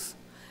schools,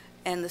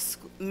 and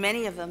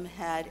many of them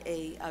had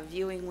a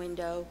viewing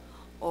window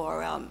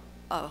or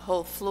a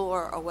whole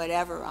floor or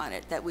whatever on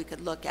it that we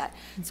could look at.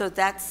 So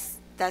that's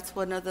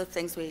one of the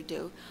things we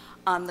do.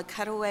 The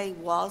cutaway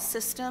wall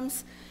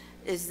systems,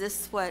 is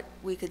this what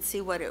we could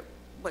see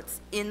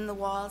what's in the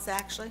walls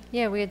actually?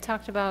 Yeah, we had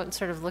talked about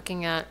sort of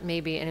looking at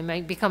maybe, and it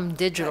might become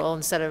digital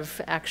instead of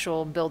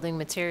actual building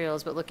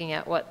materials, but looking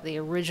at what the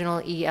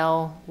original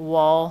EL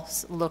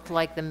walls looked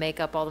like, the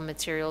makeup, all the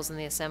materials in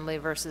the assembly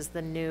versus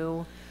the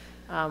new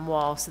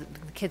wall, so that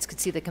the kids could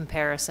see the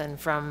comparison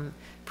from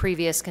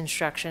previous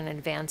construction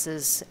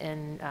advances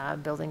in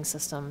building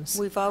systems.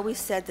 We've always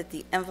said that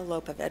the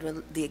envelope of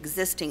the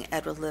existing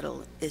Edward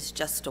Little is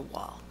just a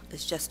wall,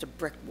 is just a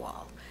brick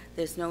wall.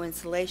 There's no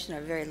insulation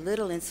or very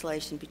little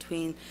insulation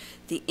between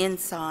the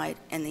inside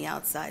and the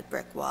outside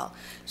brick wall.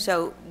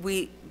 So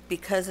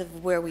because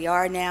of where we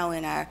are now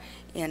in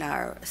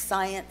our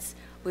science,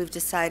 we've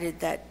decided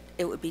that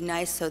it would be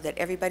nice so that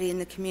everybody in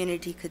the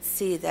community could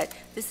see that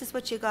this is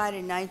what you got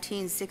in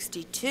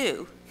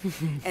 1962,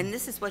 and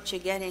this is what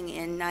you're getting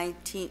in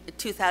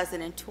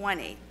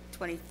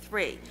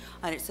 2023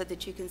 on it, so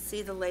that you can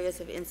see the layers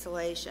of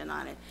insulation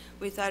on it.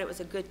 We thought it was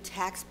a good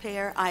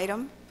taxpayer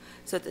item,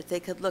 so that they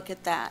could look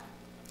at that.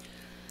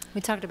 We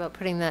talked about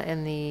putting that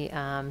in the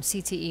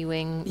CTE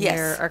wing Yes.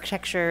 near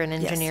architecture and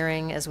Yes.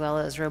 engineering, as well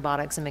as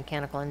robotics and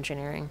mechanical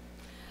engineering.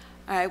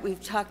 All right,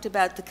 we've talked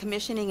about the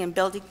commissioning and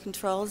building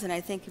controls, and I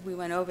think we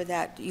went over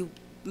that.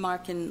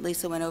 Mark and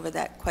Lisa went over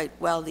that quite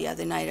well the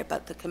other night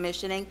about the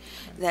commissioning,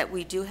 that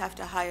we do have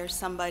to hire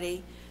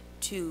somebody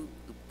to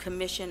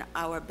commission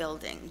our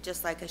building,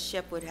 just like a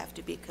ship would have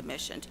to be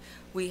commissioned.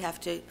 We have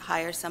to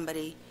hire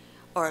somebody,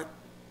 or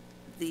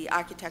the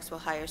architects will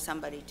hire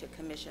somebody to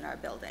commission our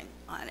building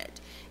on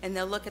it. And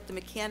they'll look at the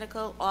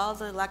mechanical, all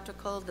the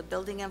electrical, the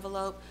building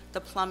envelope,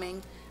 the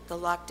plumbing, the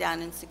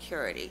lockdown and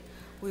security.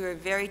 We were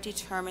very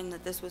determined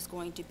that this was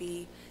going to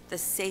be the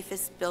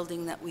safest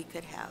building that we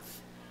could have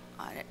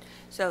on it.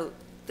 So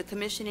the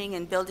commissioning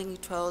and building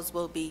controls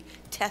will be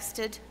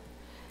tested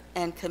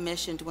and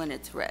commissioned when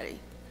it's ready.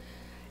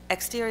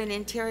 Exterior and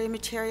interior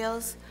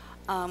materials,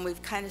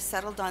 we've kind of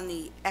settled on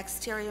the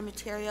exterior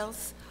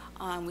materials.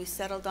 We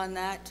settled on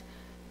that.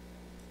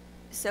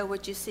 So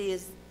what you see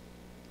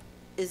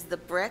is the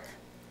brick,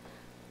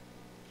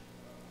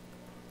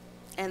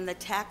 and the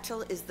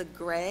tactile is the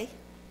gray.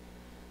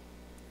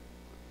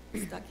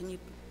 Scott, can you,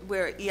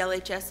 where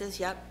ELHS is,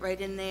 yep, right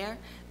in there.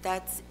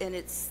 And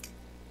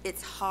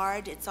it's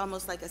hard, it's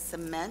almost like a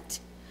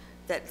cement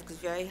that's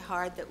very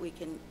hard that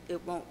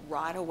it won't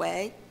rot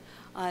away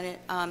on it.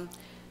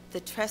 The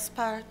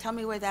Trespa, tell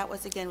me where that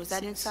was again, was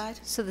that inside?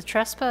 So the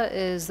Trespa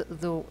is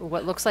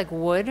what looks like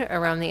wood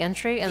around the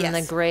entry, and then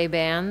the Yes. gray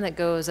band that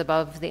goes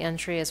above the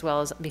entry as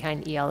well as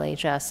behind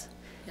ELHS.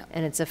 Yep.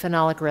 And it's a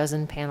phenolic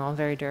resin panel,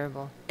 very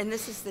durable. And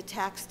this is the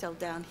tactile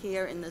down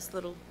here in this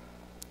little.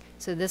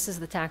 So this is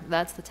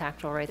that's the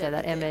tactile right there,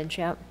 that There. image,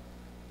 yep.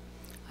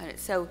 All right,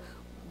 so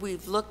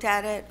we've looked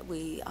at it,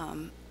 we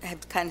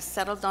have kind of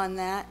settled on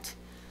that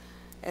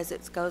as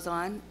it goes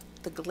on.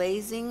 The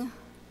glazing,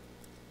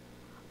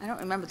 I don't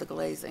remember the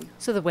glazing.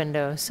 So the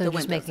windows, so The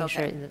just windows, making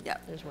sure okay. that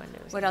Yep. there's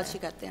windows. What in else there.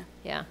 you got there?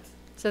 Yeah.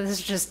 So this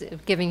is just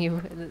giving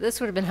you, this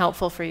would have been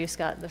helpful for you,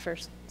 Scott, the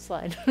first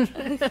slide.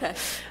 Yeah,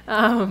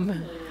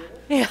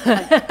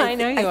 I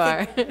know you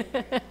are.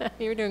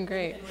 You were doing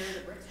great.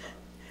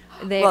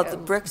 Well, the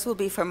bricks will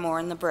be for more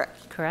in the brick.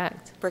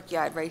 Correct.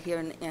 Brickyard right here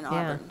in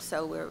Auburn.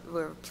 So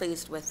we're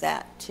pleased with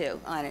that too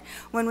on it.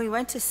 When we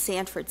went to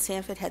Sanford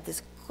had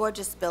this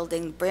gorgeous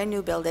building, brand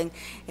new building.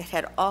 It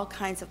had all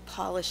kinds of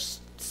polished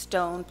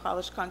stone,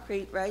 polished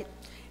concrete, right?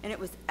 And it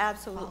was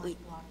absolutely.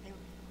 Polished block.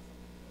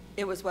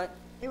 It was what?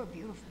 They were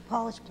beautiful,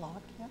 polished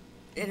block, yeah.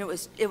 And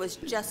it was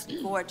just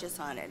gorgeous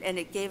on it, and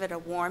it gave it a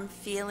warm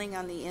feeling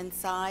on the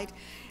inside.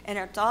 And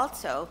it's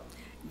also,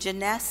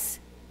 Jeunesse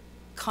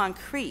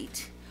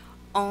Concrete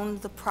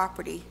owned the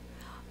property,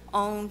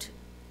 owned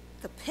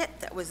the pit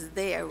that was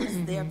there, was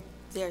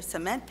their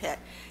cement pit.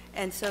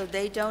 And so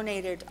they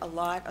donated a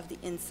lot of the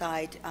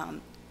inside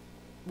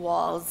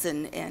walls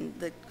and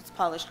the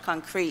polished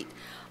concrete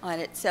on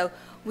it. So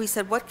we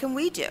said, what can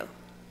we do?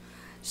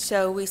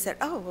 So we said,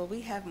 oh, well,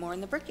 we have more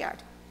in the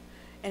brickyard.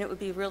 And it would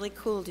be really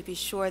cool to be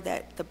sure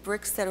that the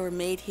bricks that are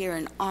made here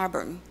in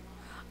Auburn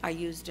are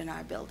used in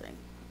our building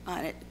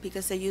on it,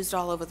 because they're used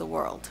all over the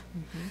world.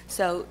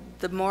 So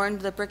the more in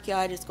the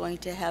brickyard is going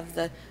to have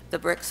the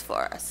bricks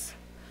for us.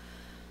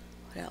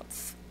 What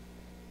else?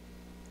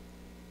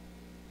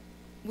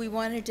 We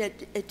wanted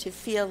it to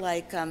feel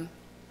like,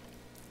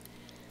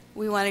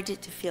 we wanted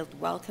it to feel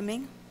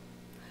welcoming.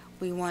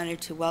 We wanted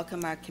to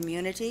welcome our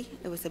community.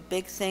 It was a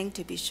big thing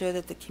to be sure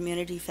that the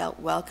community felt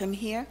welcome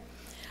here.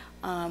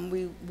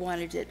 We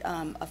wanted it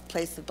a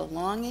place of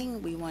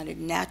belonging. We wanted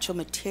natural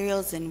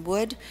materials and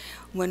wood.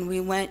 When we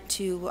went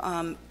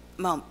to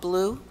Mount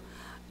Blue,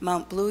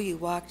 you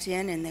walked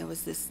in and there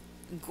was this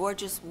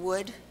gorgeous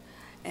wood,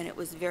 and it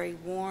was very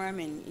warm,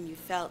 and you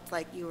felt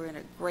like you were in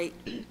a great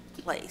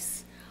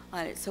place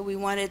on it. So we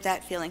wanted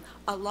that feeling,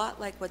 a lot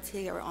like what's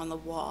here on the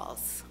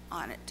walls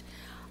on it.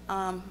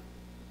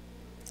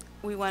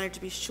 We wanted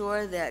to be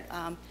sure that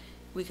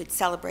we could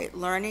celebrate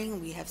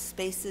learning. We have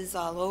spaces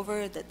all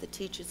over that the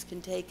teachers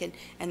can take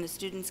and the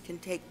students can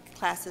take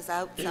classes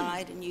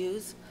outside and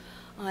use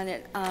on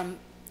it.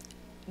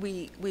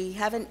 We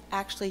haven't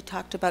actually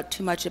talked about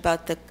too much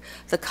about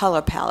the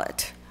color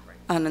palette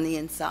on the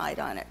inside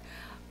on it.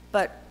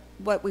 But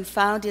what we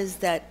found is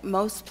that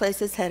most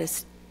places had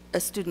a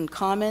student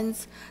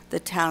commons, the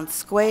town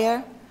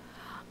square.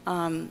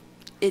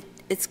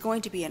 It's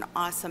going to be an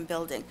awesome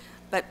building.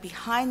 But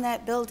behind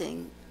that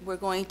building, we're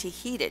going to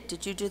heat it.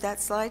 Did you do that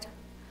slide?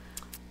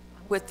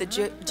 With the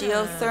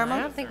geothermal? I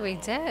don't think we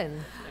did.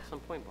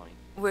 Excellent point, Bonnie.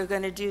 We're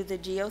going to do the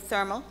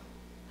geothermal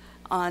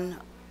on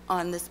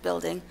this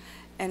building.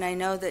 And I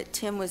know that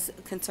Tim was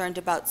concerned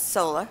about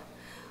solar.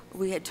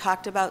 We had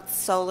talked about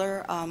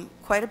solar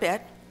quite a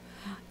bit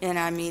in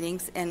our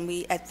meetings, and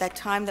at that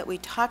time that we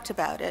talked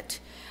about it,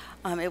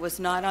 it was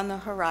not on the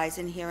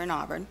horizon here in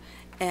Auburn,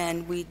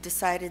 and we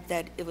decided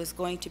that it was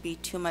going to be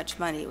too much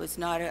money. It was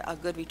not a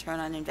good return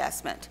on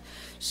investment.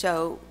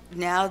 So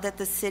now that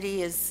the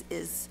city is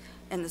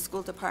and the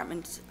school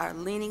departments are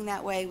leaning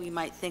that way, we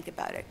might think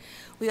about it.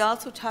 We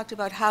also talked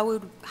about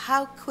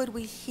how could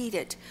we heat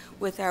it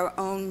with our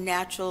own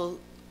natural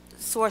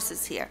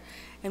sources here.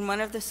 And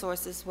one of the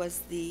sources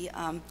was the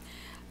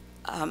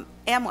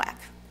AMWAC.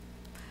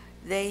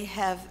 They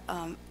have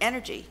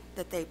energy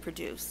that they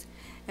produce,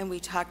 and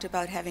we talked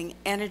about having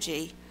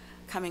energy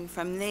coming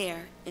from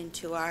there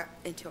into our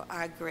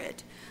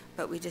grid.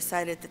 But we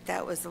decided that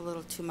that was a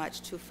little too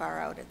much, too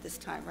far out at this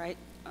time, right,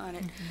 on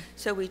it? Mm-hmm.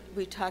 So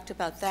we talked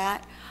about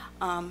that.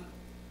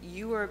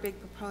 You were a big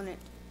proponent,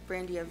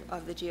 Brandy,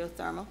 of the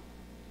geothermal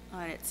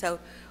on it. So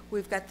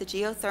we've got the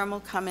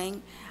geothermal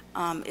coming.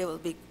 It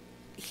will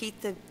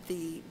heat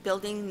the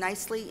building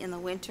nicely in the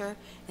winter,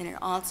 and it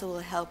also will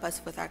help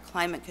us with our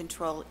climate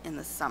control in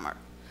the summer.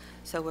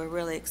 So we're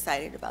really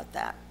excited about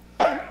that.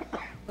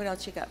 What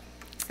else you got?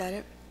 Is that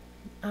it?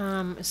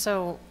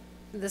 So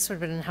this would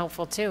have been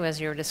helpful too,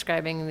 as you were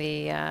describing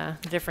the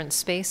different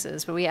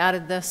spaces, but we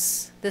added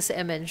this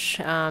image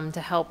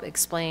to help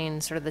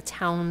explain sort of the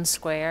town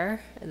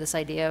square, this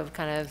idea of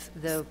kind of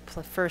the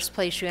first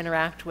place you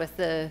interact with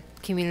the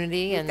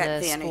community and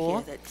the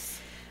school.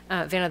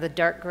 Vanna, the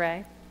dark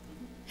gray.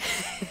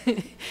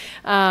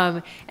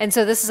 And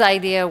so this is the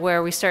idea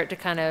where we start to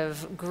kind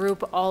of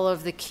group all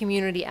of the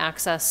community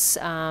access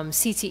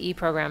CTE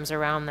programs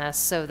around this,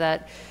 so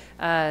that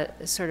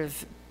sort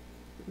of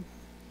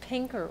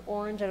pink or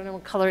orange, I don't know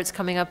what color it's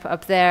coming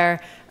up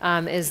there,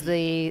 is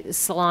the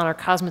salon or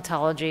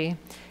cosmetology.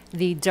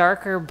 The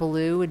darker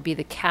blue would be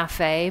the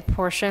cafe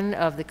portion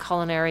of the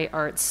culinary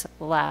arts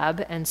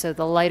lab. And so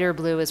the lighter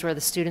blue is where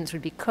the students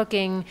would be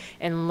cooking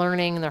and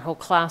learning their whole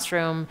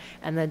classroom.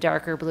 And the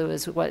darker blue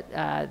is what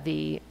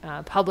the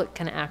public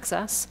can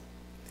access.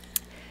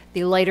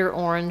 The lighter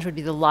orange would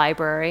be the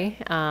library.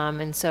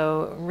 And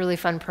so really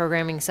fun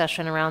programming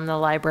session around the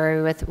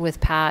library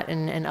with Pat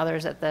and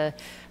others at the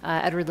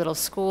Edward Little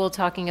School,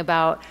 talking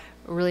about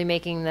really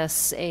making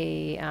this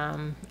they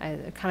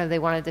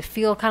wanted to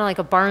feel kind of like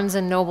a Barnes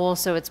and Noble,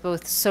 so it's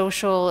both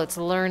social, it's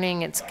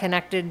learning, it's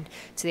connected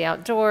to the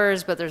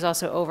outdoors, but there's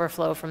also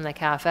overflow from the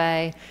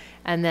cafe.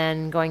 And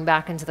then going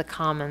back into the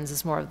commons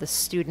is more of the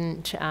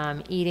student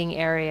eating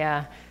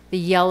area. The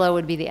yellow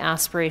would be the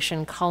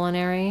aspiration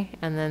culinary,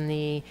 and then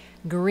the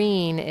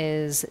green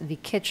is the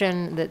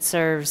kitchen that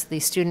serves the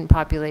student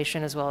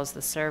population as well as the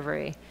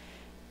servery.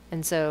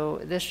 And so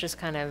this just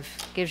kind of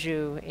gives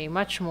you a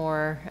much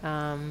more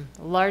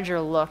larger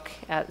look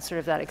at sort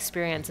of that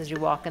experience as you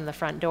walk in the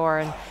front door.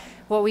 And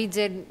what we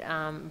did,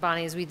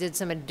 Bonnie, is we did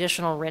some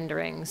additional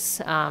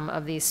renderings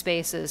of these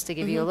spaces to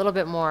give you a little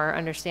bit more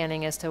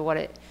understanding as to what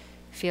it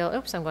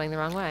oops, I'm going the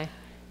wrong way,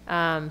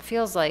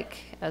 feels like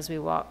as we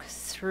walk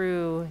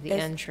through the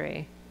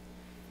entry.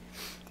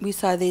 We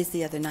saw these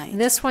the other night.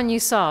 This one you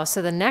saw.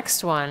 So the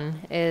next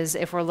one is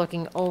if we're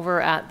looking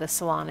over at the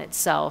salon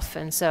itself.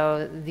 And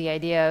so the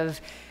idea of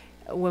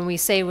when we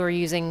say we're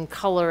using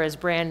color as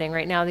branding,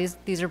 right now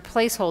these are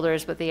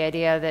placeholders, but the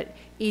idea that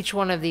each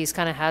one of these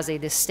kind of has a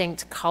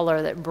distinct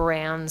color that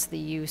brands the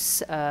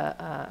use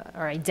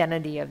or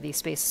identity of these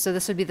spaces. So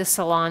this would be the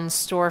salon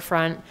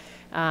storefront.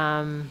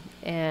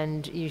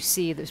 And you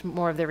see there's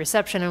more of the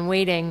reception and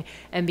waiting,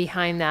 and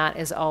behind that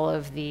is all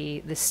of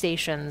the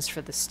stations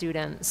for the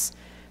students.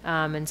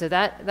 And so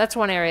that's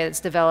one area that's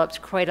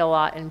developed quite a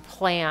lot in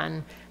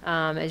plan.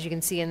 As you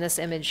can see in this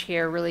image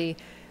here, really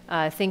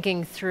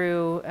thinking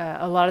through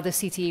a lot of the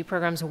CTE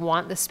programs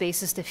want the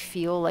spaces to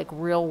feel like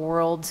real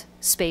world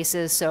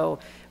spaces. So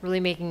really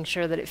making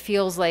sure that it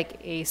feels like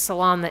a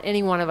salon that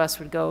any one of us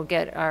would go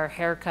get our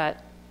hair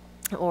cut.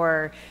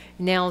 or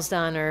nails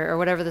done, or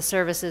whatever the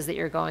service is that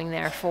you're going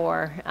there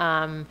for.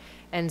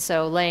 And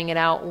so laying it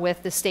out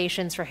with the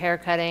stations for hair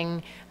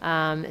cutting,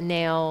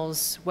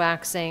 nails,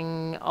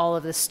 waxing, all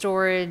of the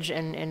storage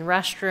and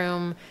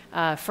restroom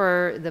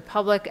for the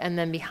public, and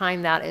then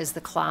behind that is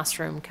the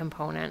classroom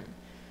component.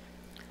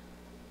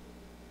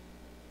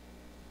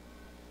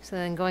 So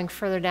then going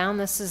further down,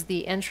 this is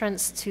the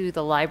entrance to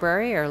the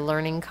library or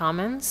learning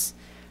commons.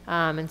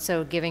 And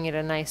so giving it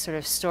a nice sort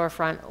of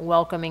storefront,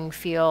 welcoming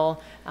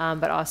feel,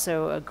 but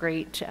also a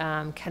great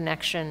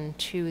connection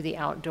to the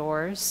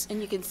outdoors.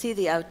 And you can see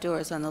the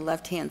outdoors on the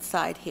left-hand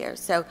side here.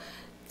 So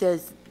there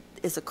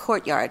is a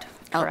courtyard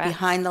out Correct.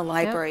 behind the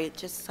library. Yep. It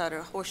just sort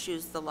of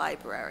horseshoes the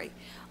library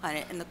on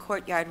it, and the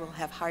courtyard will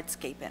have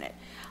hardscape in it.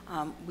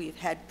 We've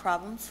had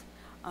problems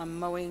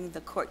mowing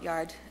the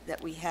courtyard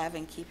that we have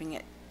and keeping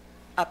it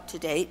up to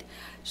date.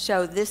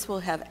 So this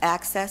will have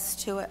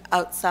access to it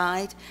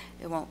outside.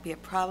 It won't be a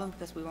problem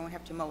because we won't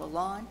have to mow a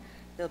lawn.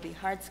 There'll be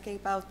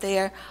hardscape out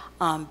there,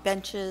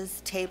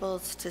 benches,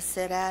 tables to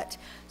sit at,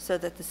 so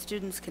that the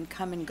students can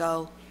come and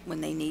go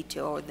when they need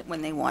to or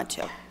when they want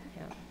to.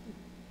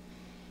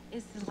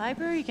 Is the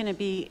library going to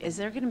be, is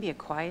there going to be a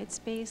quiet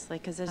space?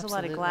 Like, because there's a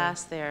lot of Absolutely.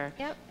 glass there.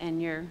 Yep.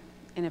 And you're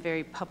in a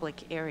very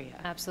public area.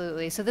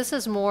 Absolutely. So this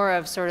is more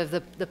of sort of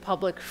the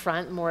public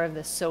front, more of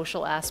the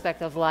social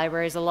aspect of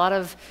libraries. A lot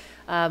of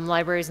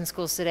libraries and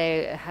schools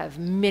today have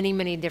many,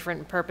 many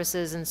different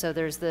purposes, and so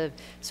there's the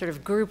sort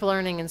of group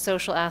learning and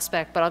social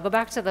aspect. But I'll go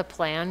back to the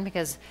plan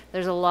because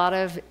there's a lot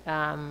of,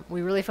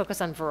 we really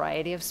focus on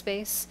variety of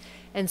space.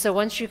 And so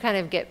once you kind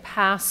of get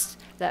past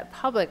that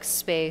public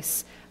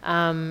space,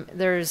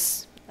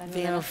 there's, I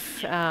don't know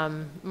if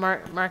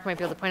Mark might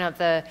be able to point out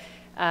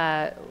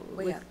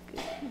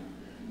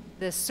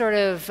this sort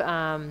of,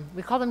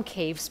 we call them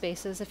cave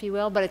spaces, if you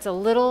will, but it's a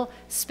little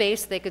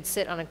space they could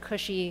sit on a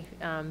cushy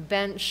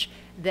bench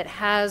that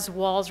has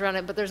walls around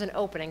it, but there's an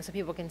opening so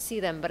people can see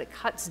them, but it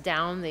cuts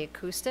down the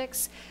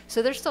acoustics.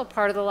 So they're still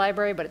part of the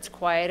library, but it's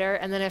quieter.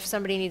 And then if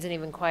somebody needs an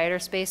even quieter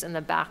space, in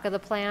the back of the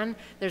plan,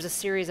 there's a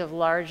series of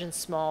large and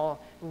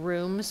small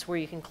rooms where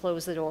you can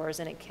close the doors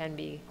and it can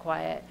be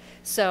quiet.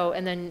 So,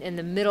 and then in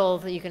the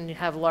middle, you can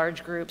have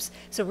large groups.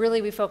 So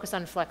really we focus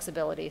on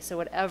flexibility. So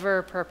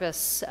whatever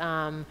purpose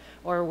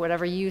or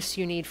whatever use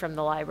you need from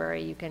the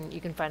library, you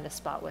can find a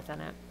spot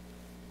within it.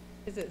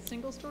 Is it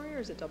single story or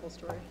is it double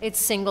story? It's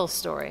single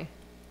story.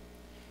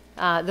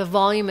 The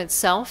volume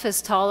itself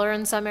is taller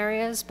in some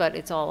areas, but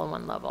it's all on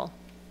one level.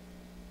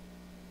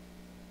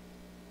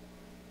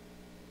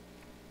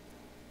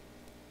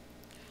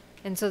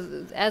 And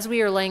so as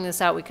we are laying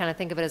this out, we kind of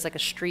think of it as like a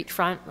street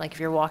front, like if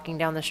you're walking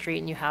down the street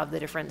and you have the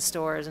different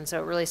stores. And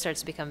so it really starts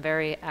to become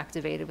very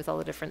activated with all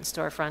the different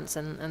storefronts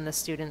and the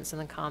students in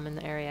the common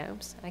area.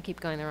 Oops, I keep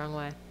going the wrong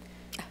way.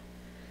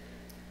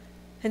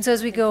 And so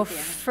as we go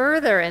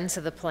further into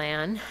the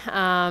plan,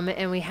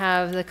 and we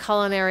have the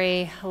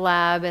culinary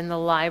lab and the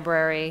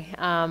library,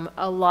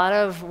 a lot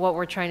of what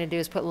we're trying to do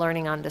is put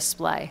learning on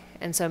display.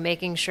 And so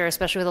making sure,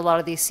 especially with a lot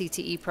of these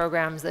CTE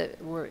programs,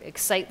 that we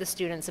excite the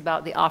students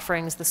about the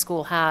offerings the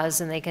school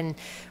has, and they can,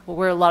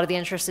 where a lot of the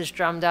interest is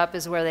drummed up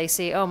is where they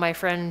see, oh, my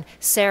friend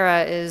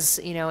Sarah is,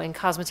 you know, in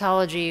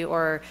cosmetology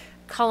or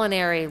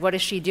culinary, what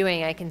is she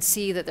doing? I can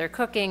see that they're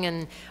cooking,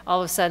 and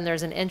all of a sudden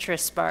there's an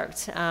interest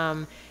sparked.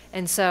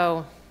 And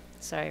so,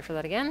 sorry for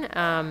that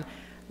again,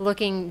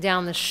 looking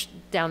down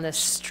the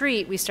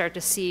street, we start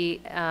to see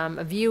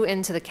a view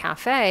into the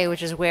cafe,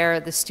 which is where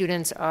the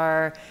students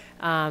are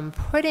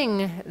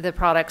putting the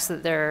products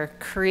that they're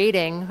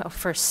creating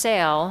for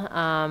sale.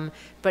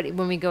 But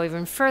when we go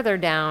even further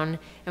down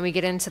and we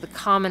get into the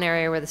common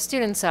area where the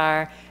students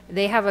are,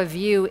 they have a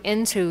view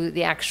into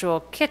the actual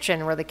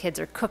kitchen where the kids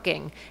are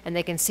cooking, and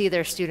they can see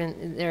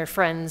their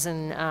friends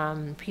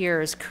and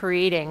peers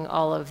creating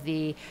all of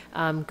the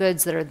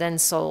goods that are then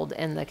sold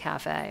in the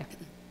cafe.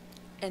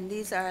 And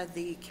these are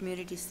the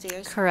community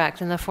stairs?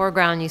 Correct. In the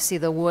foreground, you see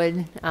the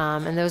wood,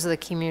 and those are the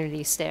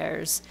community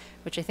stairs,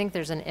 which I think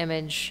there's an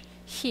image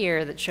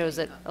here that shows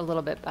it a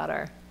little bit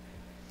better.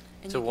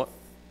 And So you what?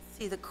 can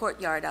see the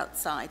courtyard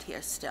outside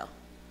here still.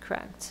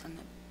 Correct.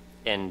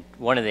 And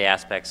one of the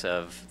aspects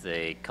of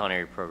the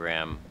culinary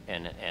program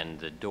and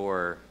the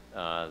door,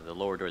 the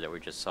lower door that we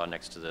just saw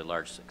next to the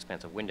large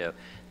expansive window,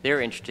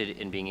 they're interested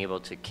in being able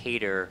to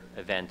cater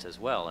events as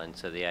well. And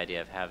so the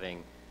idea of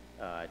having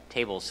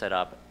tables set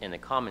up in the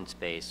common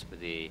space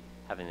with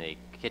having the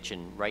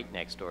kitchen right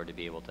next door to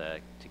be able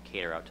to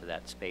cater out to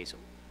that space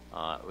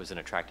was an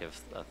attractive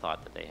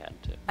thought that they had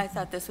too. I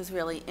thought this was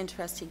really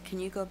interesting. Can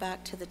you go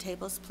back to the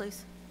tables,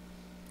 please?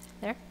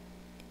 There?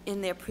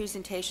 In their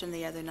presentation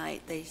the other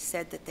night, they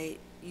said that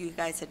you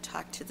guys had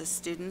talked to the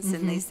students,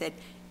 and they said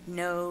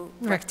no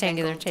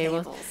Rectangular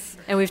tables. tables.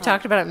 And we've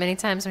talked about it many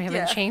times, and we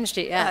haven't changed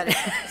it yet.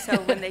 So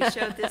when they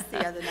showed this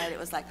the other night, it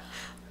was like,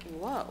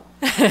 whoa.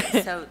 So it's going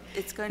to look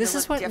different. This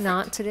is what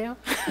not to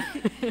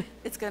do.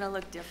 It's going to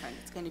look different.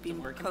 It's going to be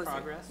more cozy.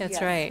 That's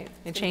Yes. right. It's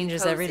It gonna be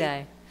changes every cozy.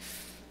 day.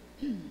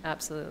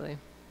 Absolutely.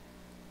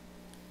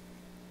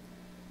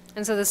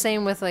 And so the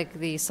same with like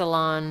the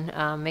salon,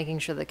 making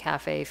sure the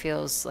cafe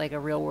feels like a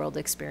real world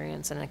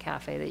experience and a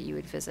cafe that you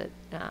would visit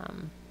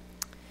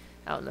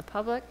out in the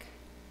public.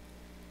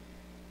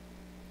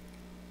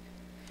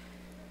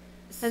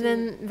 And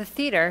then the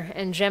theater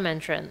and gym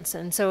entrance.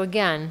 And so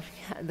again,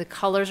 the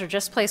colors are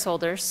just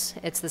placeholders.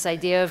 It's this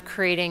idea of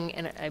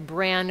creating a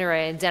brand or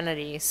an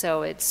identity.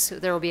 So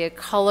there will be a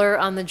color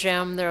on the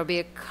gym, there will be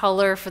a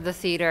color for the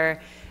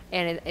theater,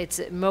 and it's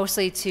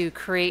mostly to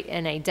create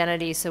an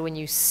identity. So when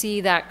you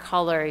see that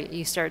color,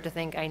 you start to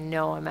think, I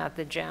know I'm at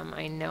the gym.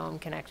 I know I'm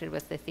connected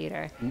with the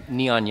theater.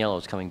 Neon yellow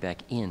is coming back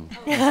in.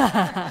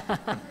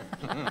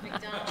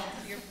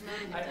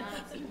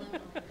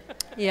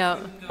 Yeah.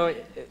 So,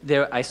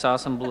 there, I saw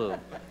some blue.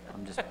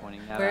 I'm just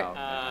pointing that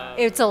out.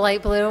 It's a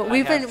light blue.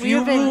 I have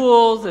few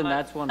rules, and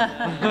that's one of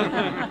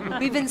them.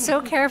 We've been so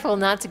careful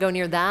not to go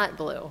near that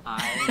blue.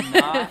 I'm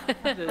not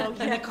the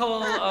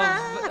pinnacle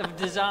of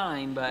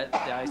design, but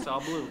I saw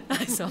blue.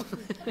 I saw.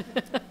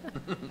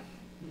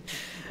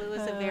 Blue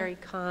is a very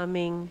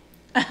calming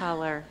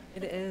color.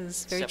 It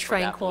is very Except for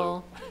that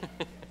tranquil.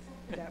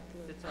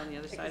 It's on the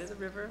other side of the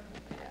river.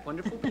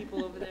 Wonderful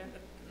people over there.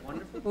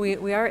 Wonderful.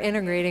 We are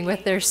integrating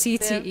with their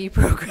CTE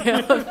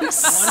programs.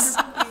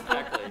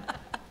 Exactly.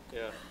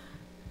 Yeah.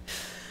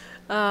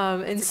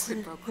 And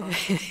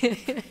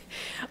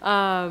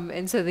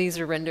so these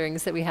are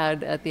renderings that we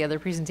had at the other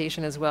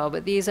presentation as well.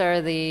 But these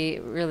are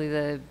really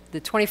the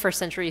 21st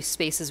century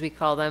spaces, we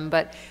call them.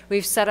 But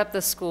we've set up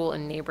the school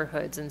in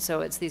neighborhoods, and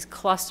so it's these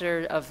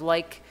cluster of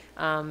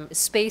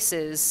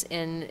spaces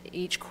in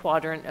each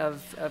quadrant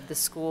of the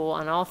school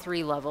on all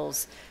 3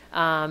 levels.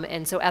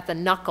 And so at the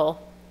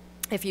knuckle,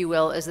 if you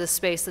will, is this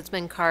space that's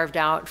been carved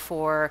out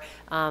for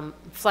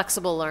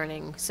flexible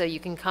learning. So you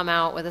can come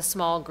out with a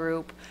small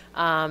group.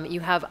 You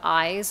have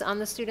eyes on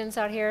the students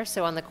out here.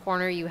 So on the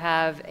corner you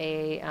have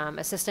a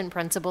assistant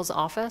principal's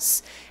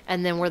office,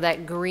 and then where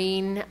that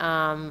green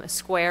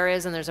square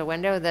is and there's a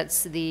window,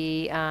 that's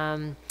the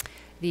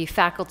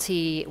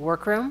faculty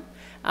workroom.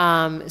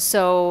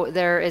 So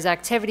there is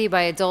activity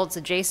by adults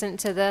adjacent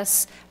to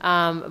this,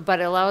 but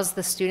it allows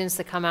the students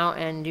to come out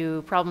and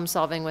do problem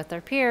solving with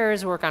their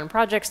peers, work on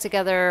projects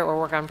together, or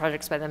work on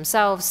projects by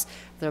themselves.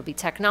 There'll be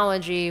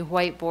technology,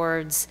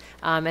 whiteboards,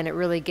 and it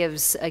really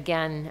gives,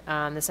 again,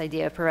 this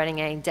idea of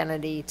providing an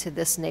identity to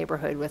this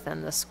neighborhood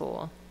within the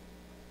school.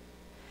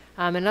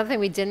 Another thing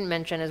we didn't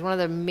mention is one of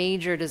the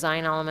major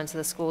design elements of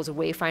the school is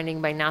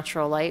wayfinding by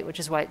natural light, which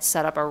is why it's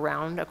set up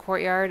around a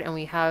courtyard. And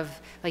we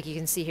have, like you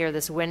can see here,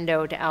 this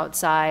window to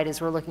outside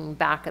as we're looking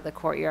back at the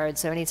courtyard.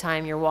 So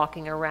anytime you're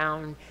walking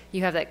around,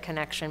 you have that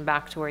connection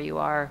back to where you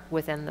are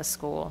within the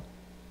school.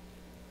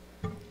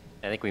 I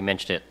think we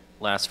mentioned it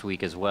last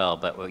week as well,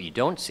 but what you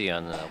don't see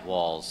on the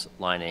walls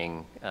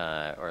lining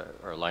or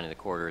lining the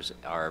corridors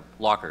are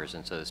lockers.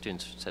 And so the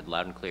students said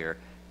loud and clear,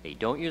 they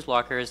don't use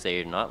lockers.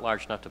 They're not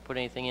large enough to put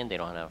anything in. They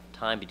don't have enough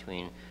time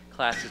between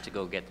classes to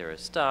go get their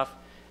stuff.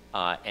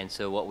 And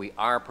so what we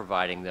are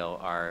providing, though,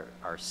 are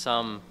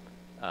some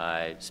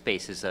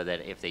spaces so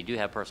that if they do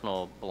have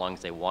personal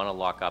belongings they want to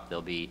lock up,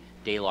 there'll be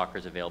day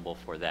lockers available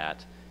for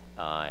that.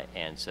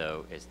 And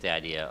so it's the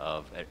idea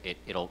of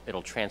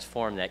it'll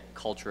transform that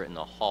culture in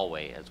the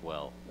hallway as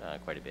well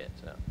quite a bit.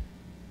 So.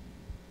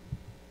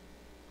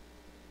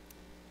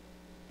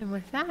 And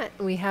with that,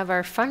 we have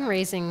our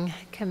fundraising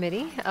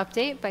committee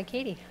update by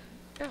Katie.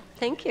 Oh,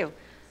 thank you.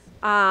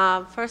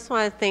 First, I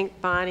want to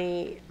thank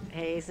Bonnie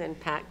Hayes and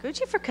Pat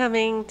Gucci for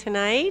coming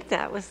tonight.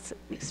 That was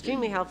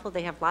extremely helpful.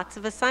 They have lots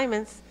of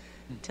assignments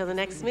till the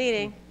next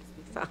meeting,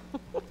 so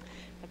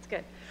that's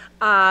good.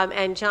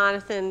 And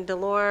Jonathan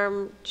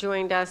Delorme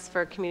joined us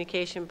for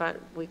communication,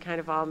 but we kind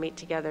of all meet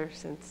together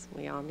since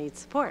we all need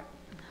support.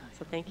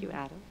 So thank you,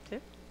 Adam, too.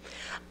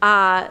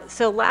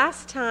 So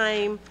last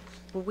time,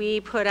 we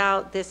put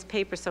out this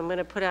paper, so I'm going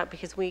to put out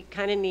because we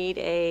kind of need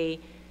a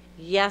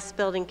yes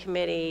building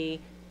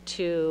committee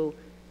to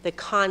the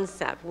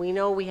concept. We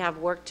know we have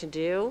work to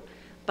do,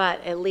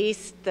 but at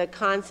least the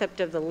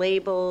concept of the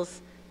labels,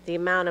 the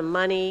amount of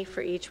money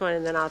for each one,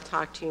 and then I'll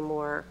talk to you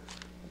more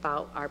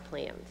about our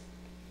plans.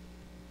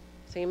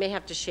 So you may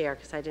have to share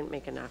because I didn't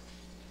make enough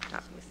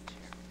copies.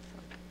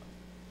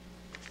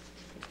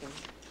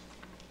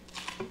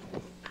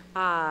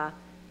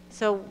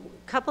 So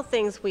a couple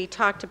things we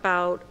talked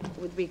about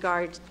with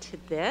regard to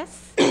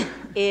this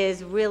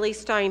is really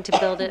starting to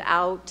build it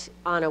out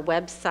on a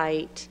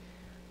website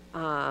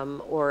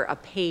or a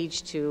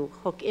page to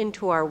hook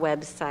into our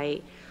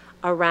website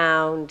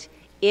around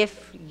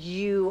if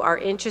you are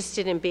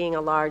interested in being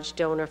a large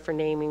donor for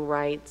naming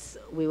rights,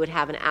 we would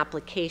have an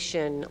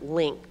application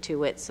link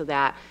to it so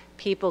that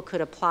people could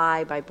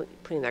apply by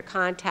putting their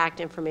contact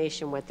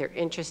information, what they're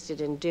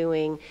interested in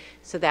doing,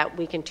 so that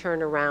we can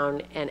turn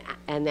around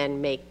and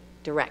then make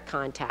direct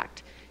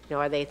contact. You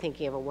know, are they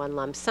thinking of a one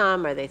lump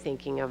sum? Are they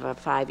thinking of a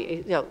 5 year,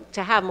 you know,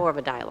 to have more of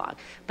a dialogue.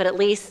 But at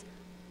least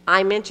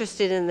I'm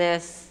interested in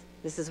this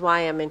is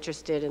why I'm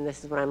interested, and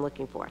this is what I'm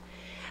looking for.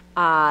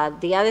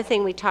 The other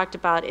thing we talked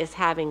about is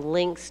having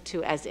links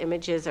to, as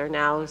images are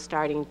now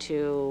starting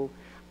to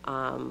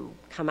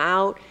come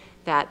out,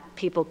 that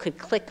people could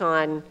click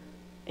on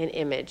an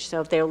image.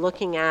 So if they're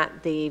looking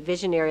at the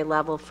visionary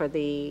level for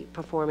the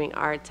performing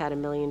arts at $1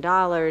 million,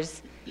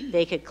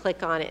 they could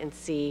click on it and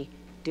see,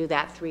 do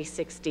that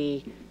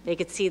 360. They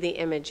could see the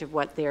image of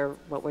what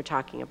we're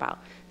talking about.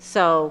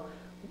 So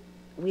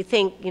we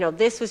think, you know,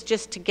 this was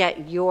just to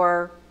get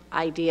your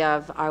idea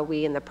of, are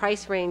we in the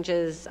price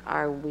ranges?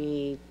 Are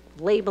we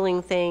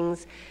labeling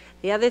things?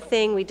 The other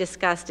thing we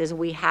discussed is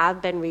we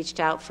have been reached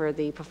out for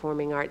the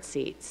performing arts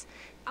seats.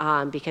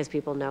 Because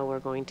people know we're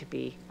going to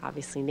be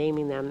obviously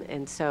naming them.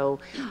 And so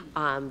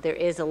there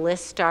is a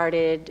list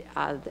started.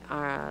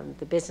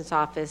 The business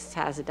office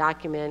has a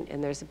document,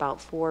 and there's about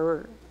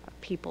 4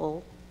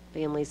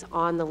 families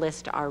on the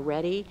list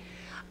already.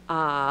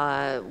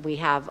 We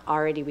have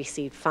already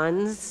received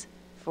funds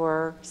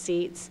for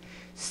seats.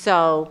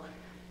 So,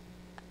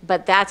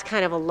 but that's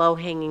kind of a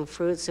low-hanging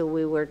fruit. So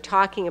we were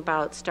talking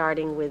about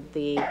starting with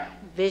the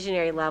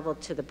visionary level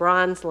to the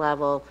bronze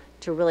level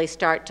to really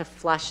start to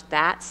flush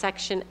that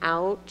section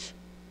out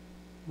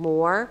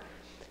more,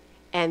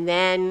 and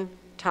then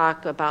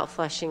talk about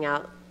flushing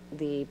out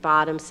the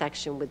bottom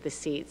section with the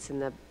seats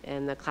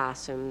and the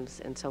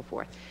classrooms and so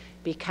forth.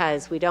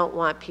 Because we don't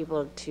want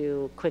people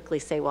to quickly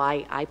say,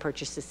 well, I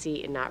purchased a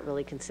seat and not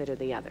really consider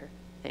the other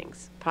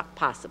things,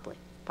 possibly.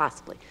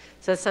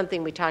 So that's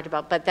something we talked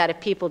about, but that if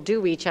people do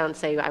reach out and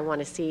say, I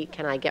want a seat,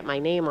 can I get my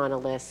name on a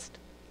list?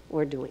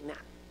 We're doing that,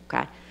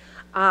 okay?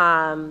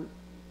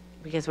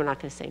 Because we're not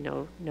going to say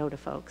no to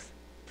folks.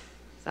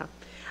 So,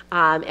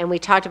 and we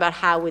talked about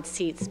how would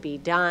seats be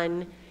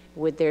done.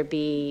 Would there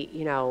be,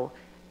 you know,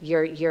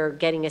 you're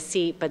getting a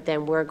seat, but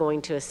then we're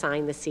going to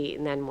assign the seat,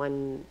 and then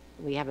when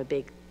we have a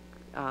big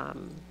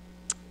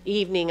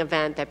evening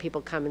event that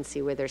people come and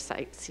see where their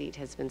seat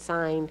has been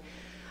signed.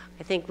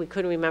 I think we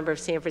couldn't remember if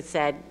Sanford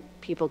said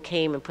people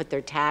came and put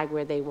their tag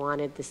where they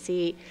wanted the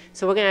seat.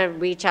 So we're going to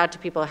reach out to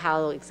people,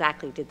 how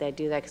exactly did they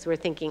do that? Because we're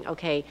thinking,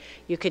 okay,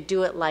 you could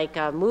do it like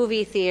a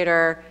movie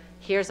theater.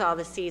 Here's all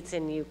the seats,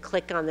 and you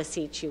click on the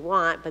seats you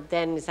want, but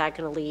then is that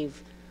going to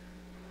leave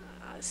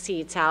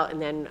seats out,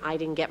 and then I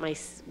didn't get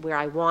where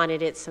I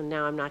wanted it, so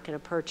now I'm not going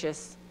to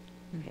purchase.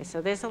 Okay,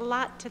 so there's a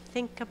lot to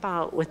think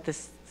about with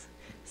this,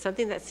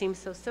 something that seems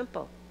so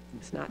simple.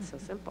 It's not so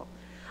simple.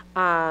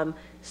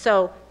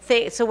 So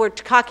we're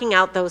talking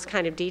out those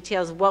kind of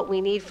details. What we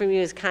need from you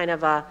is kind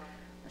of a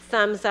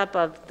thumbs up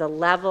of the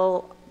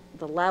levels,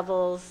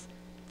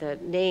 the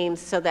names,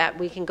 so that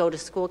we can go to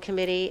school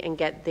committee and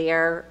get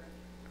their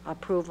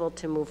approval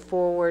to move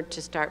forward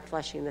to start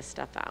fleshing this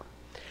stuff out.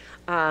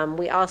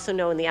 We also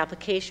know in the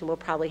application we'll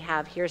probably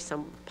have, here's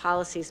some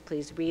policies,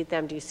 please read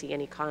them. Do you see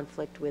any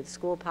conflict with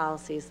school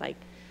policies, like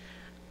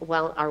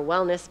our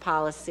wellness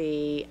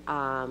policy,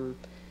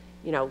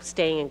 you know,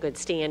 staying in good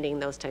standing,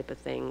 those type of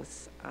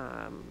things.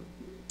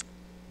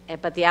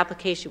 But the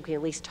application, we can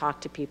at least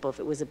talk to people. If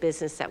it was a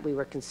business that we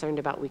were concerned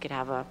about, we could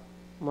have a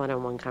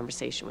one-on-one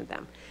conversation with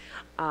them.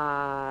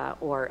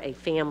 Or a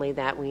family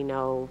that we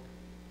know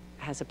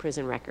has a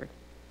prison record,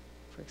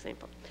 for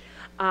example.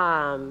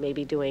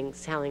 Maybe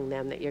telling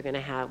them that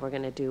we're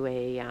going to do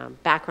a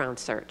background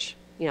search.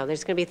 You know,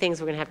 there's going to be things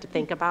we're going to have to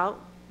think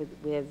about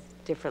with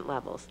different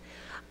levels.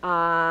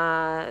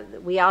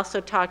 We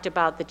also talked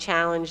about the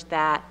challenge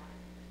that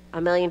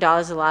 $1 million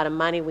is a lot of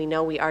money. We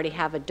know we already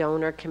have a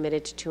donor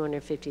committed to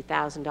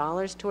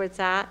 $250,000 towards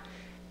that,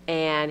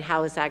 and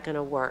how is that going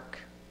to work?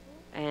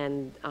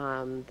 And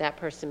that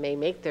person may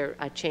make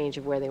a change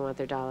of where they want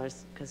their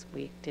dollars because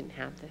we didn't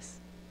have this.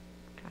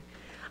 Okay.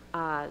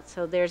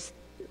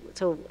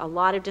 So a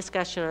lot of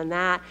discussion on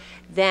that.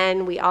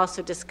 Then we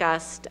also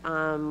discussed,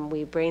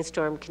 we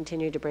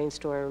continued to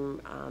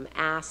brainstorm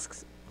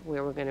asks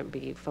where we're going to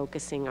be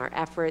focusing our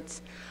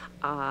efforts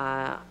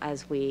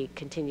as we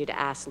continue to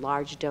ask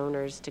large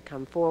donors to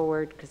come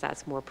forward, because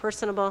that's more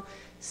personable.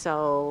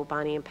 So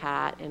Bonnie and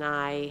Pat and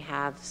I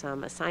have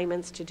some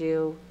assignments to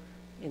do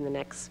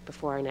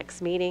before our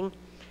next meeting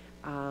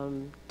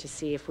to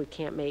see if we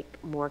can't make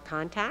more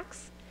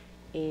contacts.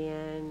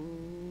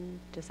 And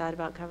does that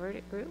about cover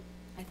it, group?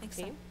 I think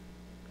so.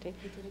 Okay.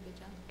 You did a good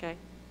job. Okay.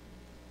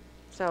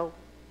 So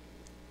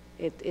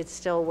it's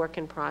still a work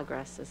in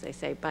progress, as they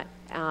say. But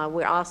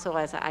we're also,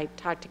 as I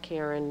talked to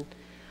Karen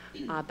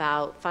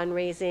about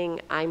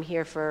fundraising, I'm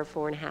here for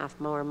 4.5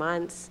 more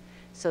months.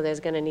 So there's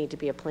going to need to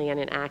be a plan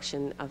and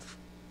action of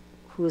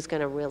who's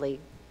going to really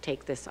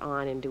take this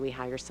on, and do we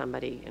hire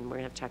somebody, and we're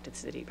going to have to talk to the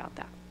city about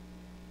that.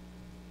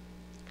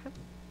 Okay.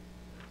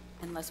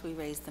 Unless we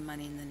raise the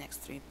money in the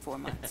next 3-4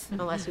 months.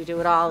 Unless we do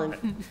it all. And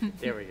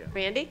there we go.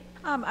 Randy?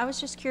 I was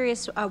just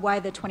curious why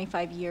the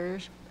 25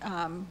 years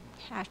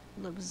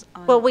was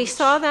on. Well, we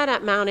saw that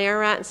at Mount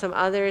Ararat and some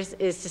others,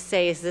 is to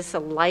say, is this a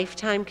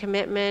lifetime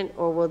commitment,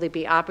 or will there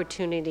be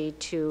opportunity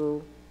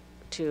to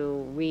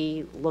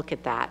re-look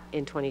at that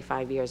in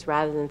 25 years,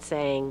 rather than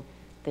saying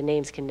the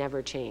names can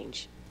never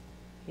change?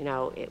 You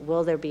know,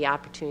 will there be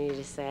opportunity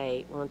to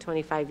say, well, in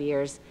 25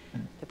 years,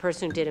 the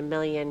person who did $1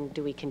 million,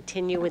 do we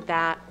continue with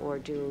that, or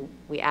do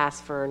we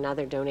ask for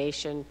another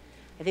donation?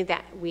 I think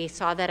that we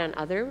saw that on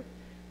other,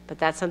 but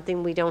that's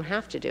something we don't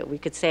have to do. We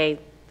could say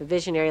the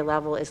visionary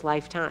level is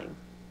lifetime.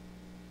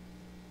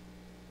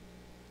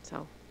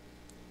 So,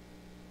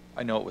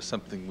 I know it was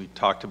something we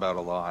talked about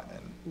a lot,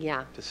 and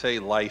yeah. to say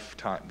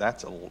lifetime,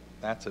 that's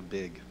a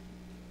big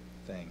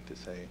thing to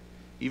say.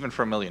 Even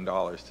for $1 million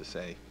to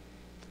say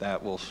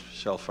that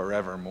shall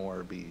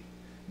forevermore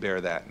bear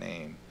that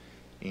name.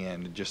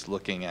 And just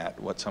looking at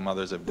what some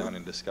others have done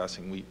in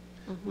discussing, we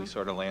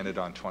sort of landed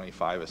on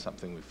 25 as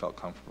something we felt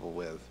comfortable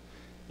with.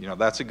 You know,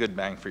 that's a good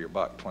bang for your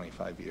buck,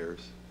 25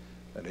 years.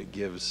 That it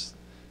gives,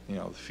 you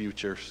know, the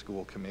future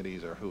school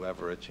committees or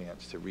whoever a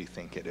chance to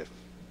rethink it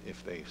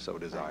if they so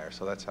desire.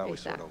 So that's how we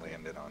sort of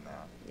landed on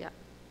that. Yeah.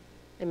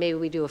 And maybe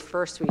we do a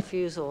first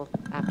refusal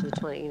after the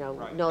 20, you know,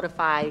 Right.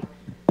 Notify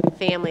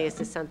family, is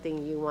this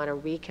something you want to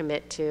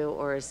recommit to,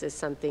 or is this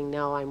something,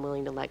 no, I'm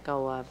willing to let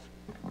go of?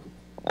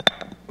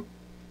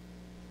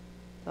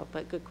 So,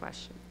 but good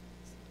question.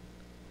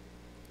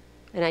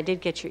 And I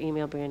did get your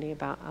email, Brandy,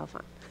 about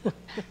Alphon.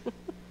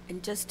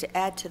 And just to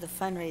add to the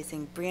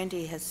fundraising,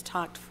 Brandy has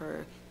talked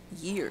for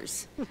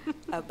years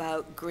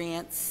about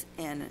grants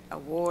and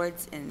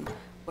awards and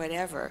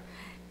whatever,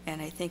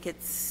 and I think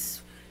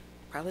it's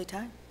probably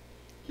time.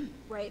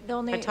 Right, the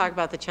only. I talk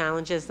about the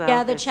challenges, though.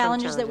 Yeah, the There's some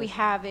challenges that we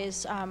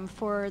challenges. have is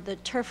for the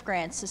turf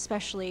grants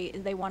especially,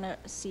 they want to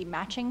see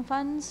matching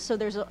funds. So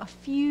there's a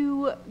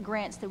few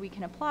grants that we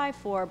can apply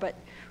for, but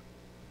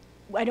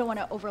I don't want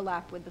to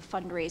overlap with the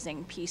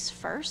fundraising piece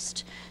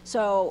first.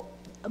 So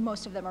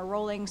most of them are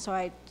rolling, so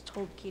I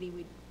told Katie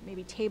we'd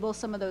maybe table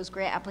some of those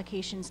grant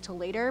applications to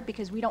later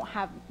because we don't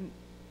have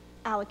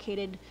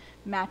allocated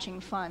matching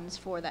funds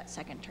for that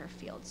second turf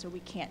field, so we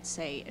can't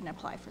say and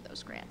apply for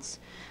those grants.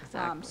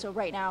 Exactly. So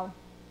right now,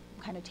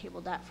 kind of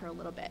tabled that for a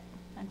little bit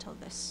until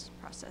this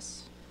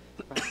process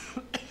goes through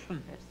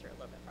a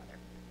little bit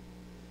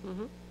further.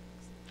 Mhm.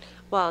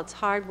 Well, it's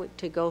hard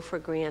to go for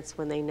grants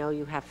when they know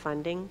you have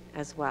funding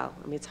as well.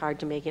 I mean, it's hard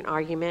to make an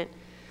argument.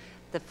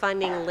 The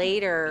funding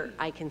later,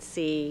 I can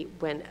see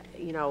when,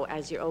 you know,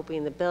 as you're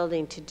opening the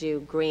building to do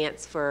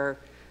grants for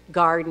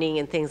gardening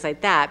and things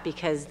like that,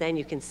 because then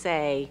you can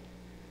say,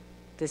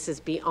 this is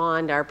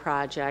beyond our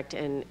project,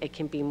 and it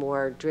can be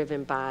more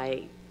driven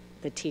by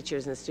the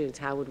teachers and the students.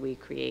 How would we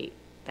create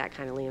that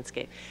kind of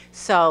landscape?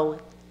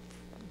 So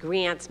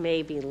grants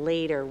may be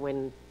later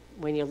when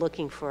you're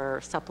looking for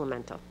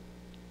supplemental,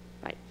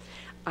 right?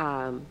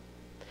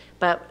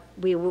 But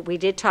we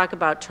did talk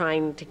about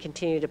trying to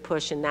continue to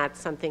push, and that's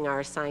something our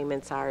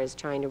assignments are, is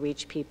trying to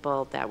reach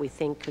people that we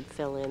think could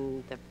fill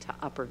in the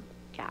upper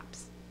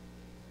gaps.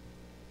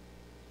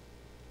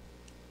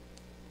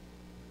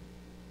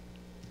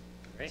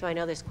 So I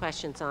know there's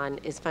questions on,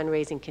 is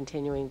fundraising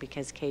continuing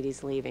because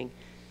Katie's leaving?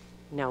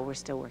 No, we're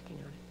still working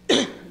on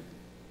it.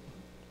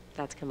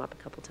 That's come up a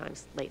couple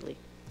times lately.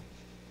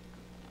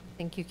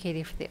 Thank you,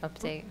 Katie, for the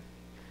update.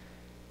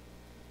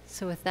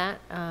 So with that,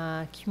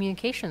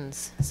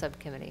 Communications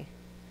Subcommittee.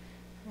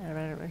 I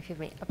don't know if you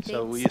have any updates.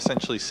 So we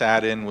essentially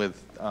sat in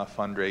with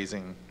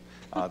fundraising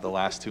the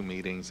last two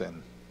meetings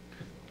and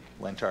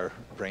lent our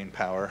brain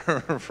power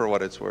for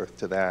what it's worth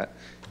to that.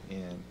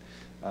 And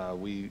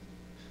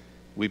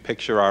we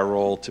picture our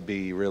role to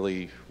be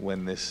really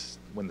when the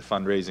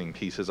fundraising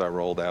pieces are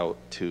rolled out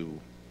to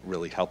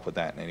really help with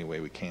that in any way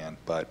we can.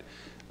 But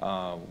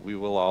we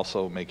will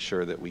also make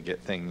sure that we get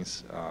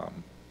things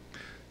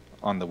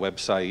on the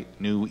website,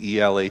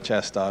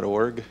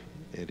 newyelhs.org.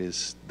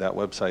 That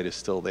website is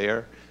still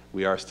there.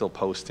 We are still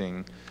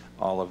posting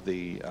all of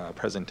the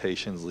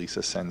presentations.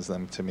 Lisa sends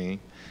them to me.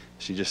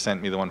 She just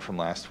sent me the one from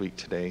last week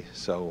today.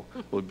 So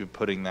we'll be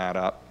putting that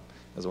up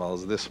as well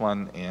as this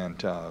one.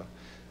 And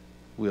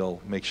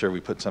we'll make sure we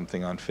put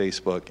something on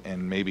Facebook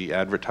and maybe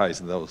advertise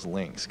those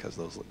links because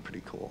those look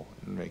pretty cool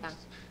and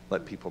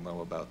let people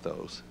know about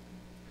those.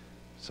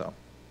 So.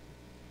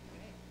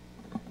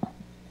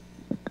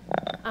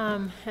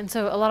 And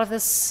so a lot of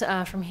this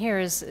from here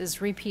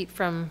is repeat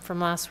from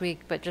last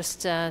week, but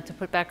just to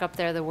put back up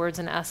there the words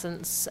and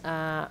essence,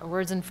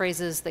 words and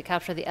phrases that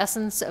capture the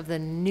essence of the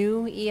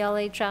new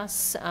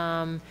ELHS.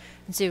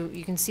 And so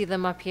you can see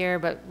them up here,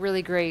 but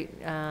really great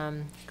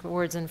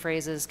words and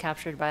phrases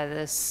captured by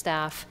the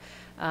staff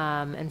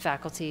and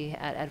faculty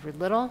at Edward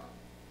Little.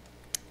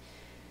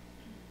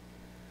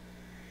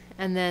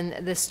 And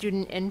then the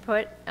student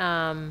input.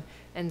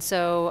 And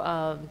so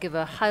I'll give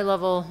a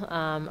high-level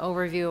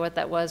overview of what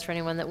that was for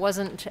anyone that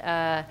wasn't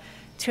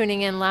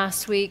tuning in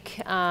last week.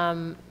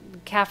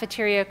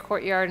 Cafeteria,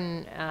 courtyard,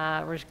 and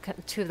were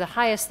two of the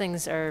highest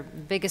things or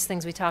biggest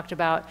things we talked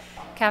about.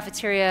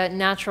 Cafeteria,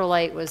 natural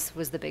light was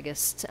the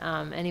biggest.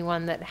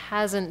 Anyone that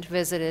hasn't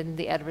visited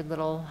the Edward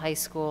Little High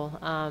School,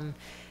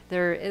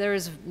 there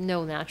is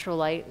no natural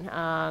light,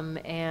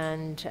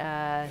 and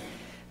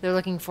They're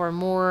looking for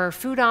more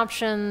food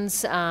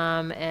options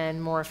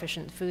and more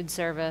efficient food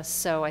service.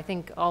 So I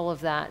think all of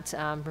that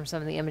from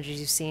some of the images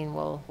you've seen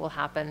will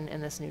happen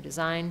in this new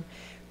design.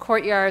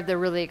 Courtyard, they're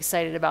really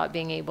excited about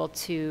being able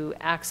to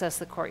access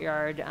the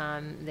courtyard.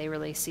 They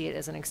really see it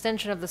as an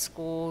extension of the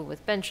school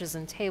with benches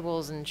and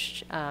tables and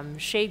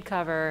shade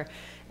cover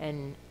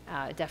and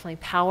definitely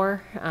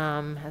power.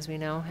 As we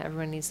know,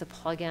 everyone needs to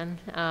plug in.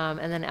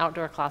 And then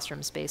outdoor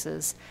classroom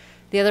spaces.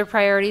 The other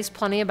priorities,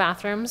 plenty of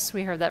bathrooms.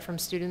 We heard that from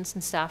students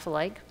and staff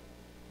alike.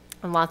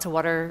 And lots of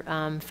water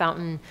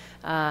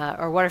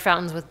water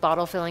fountains with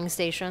bottle filling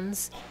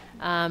stations.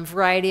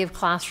 Variety of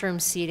classroom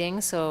seating.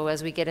 So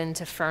as we get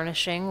into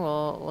furnishing,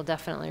 we'll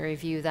definitely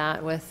review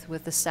that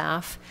with the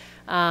staff.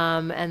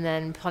 And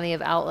then plenty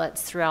of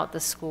outlets throughout the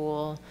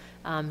school,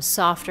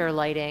 softer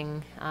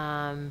lighting,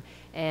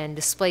 and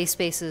display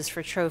spaces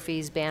for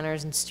trophies,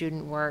 banners, and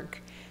student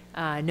work.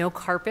 No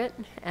carpet,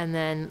 and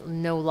then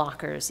no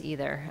lockers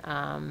either,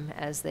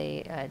 as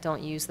they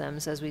don't use them.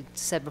 So as we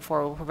said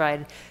before, we'll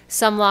provide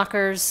some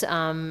lockers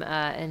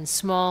in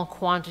small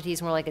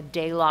quantities, more like a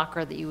day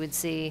locker that you would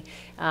see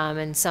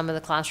in some of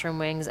the classroom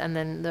wings, and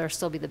then there'll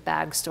still be the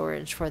bag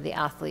storage for the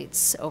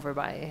athletes over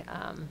by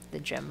the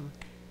gym.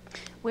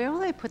 Where will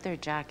they put their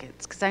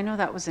jackets? Because I know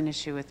that was an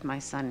issue with my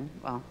son.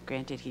 Well,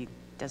 granted, he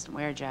doesn't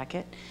wear a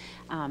jacket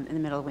in the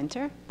middle of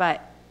winter,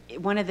 but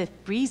one of the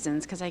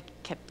reasons, because I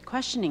kept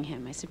questioning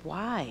him, I said,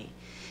 why?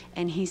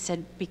 And he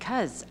said,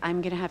 because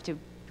I'm going to have to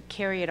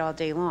carry it all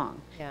day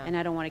long, and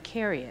I don't want to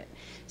carry it.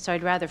 So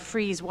I'd rather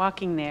freeze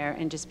walking there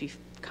and just be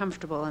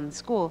comfortable in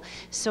school.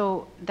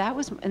 So that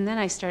was, and then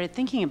I started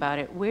thinking about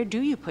it. Where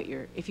do you put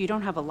if you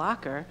don't have a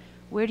locker,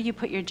 where do you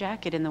put your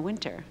jacket in the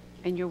winter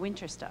and your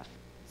winter stuff?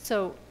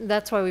 So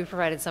that's why we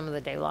provided some of the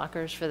day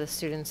lockers for the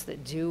students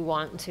that do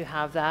want to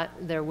have that.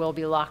 There will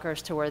be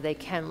lockers to where they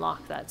can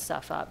lock that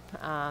stuff up.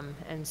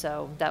 And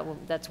so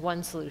that's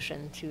one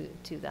solution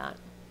to that.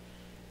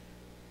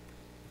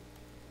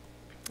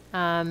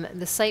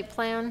 The site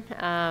plan,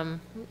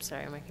 oops,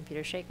 sorry, my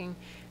computer's shaking.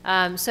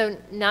 So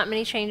not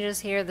many changes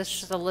here. This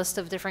is just a list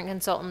of different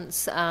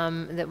consultants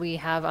that we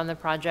have on the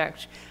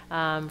project,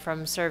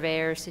 from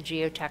surveyors to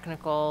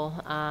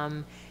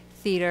geotechnical,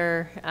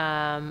 theater,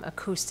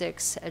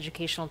 acoustics,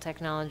 educational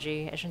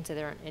technology. I shouldn't say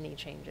there aren't any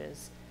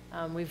changes.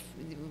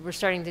 We're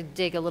starting to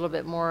dig a little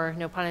bit more,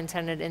 no pun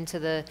intended, into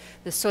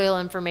the soil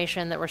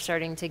information that we're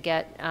starting to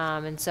get.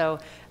 And so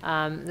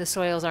the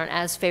soils aren't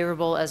as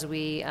favorable as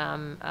we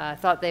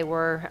thought they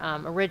were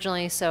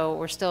originally. So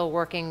we're still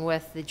working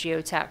with the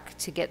geotech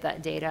to get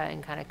that data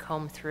and kind of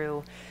comb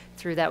through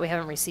that. We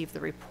haven't received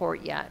the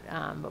report yet,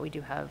 but we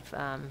do have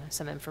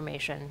some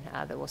information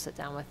that we'll sit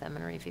down with them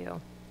and review.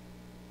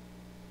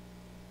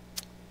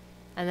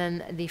 And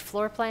then the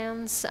floor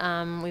plans,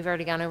 we've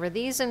already gone over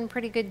these in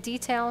pretty good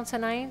detail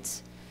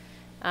tonight.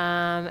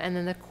 And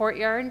then the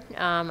courtyard,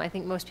 I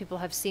think most people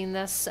have seen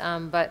this,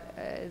 but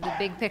the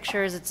big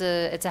picture is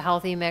it's a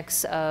healthy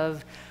mix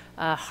of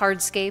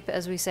hardscape,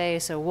 as we say,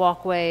 so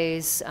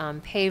walkways,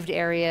 paved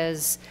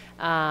areas,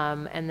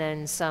 and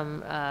then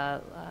some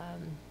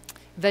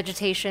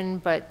vegetation,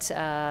 but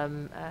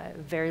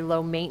very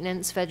low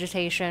maintenance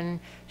vegetation,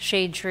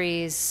 shade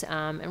trees,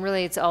 and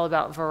really it's all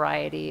about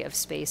variety of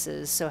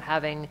spaces. So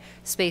having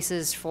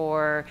spaces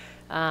for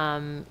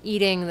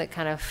eating that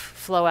kind of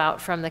flow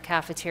out from the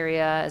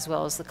cafeteria, as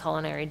well as the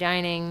culinary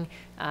dining,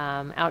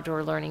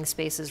 outdoor learning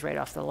spaces right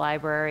off the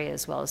library,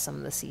 as well as some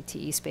of the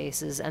CTE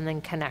spaces, and then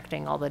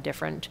connecting all the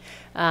different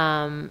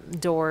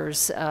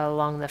doors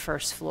along the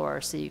first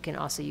floor, so you can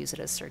also use it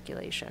as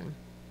circulation.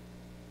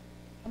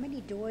 How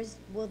many doors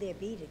will there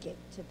be to get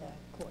to the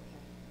courtyard?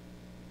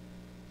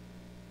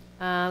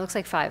 Looks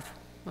like 5.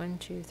 1,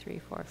 2, 3,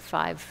 4,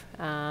 5.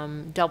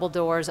 Double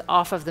doors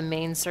off of the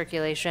main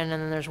circulation,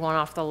 and then there's one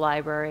off the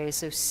library,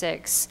 so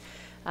 6,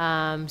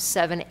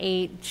 7,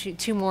 8,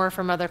 2 more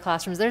from other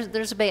classrooms.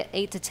 There's about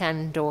 8 to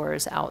 10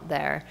 doors out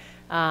there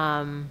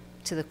to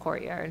the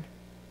courtyard.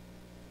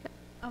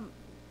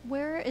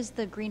 Where is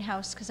the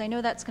greenhouse? Because I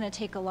know that's going to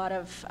take a lot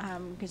of,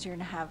 because you're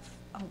going to have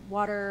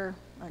water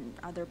and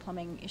other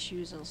plumbing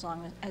issues,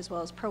 as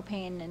well as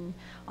propane and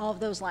all of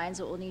those lines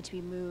that will need to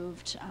be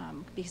moved,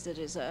 because it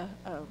is a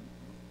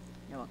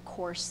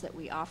course that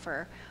we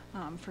offer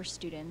for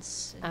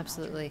students.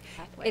 Absolutely.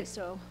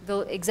 So the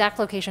exact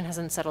location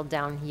hasn't settled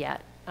down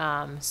yet.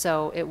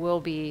 So it will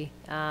be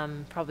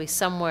probably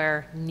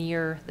somewhere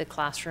near the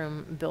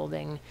classroom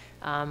building,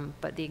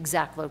 but the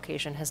exact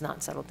location has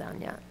not settled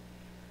down yet.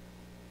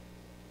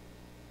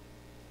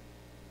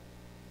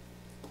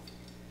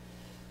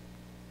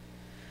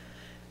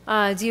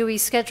 DOE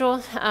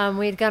schedule,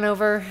 we had gone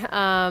over,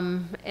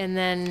 and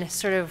then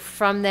sort of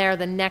from there,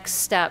 the next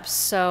steps.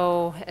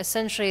 So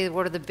essentially,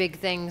 what are the big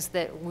things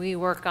that we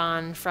work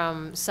on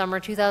from summer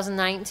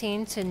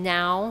 2019 to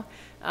now?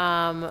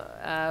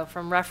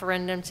 From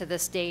referendum to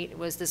this date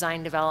was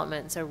design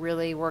development. So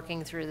really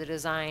working through the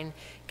design,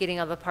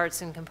 getting all the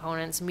parts and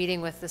components,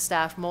 meeting with the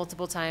staff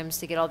multiple times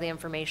to get all the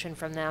information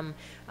from them,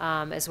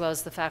 as well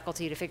as the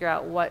faculty to figure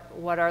out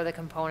what are the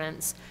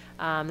components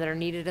that are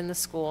needed in the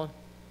school.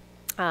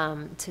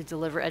 to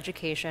deliver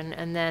education.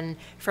 And then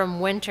from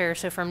winter,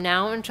 so from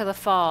now into the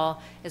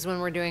fall, is when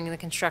we're doing the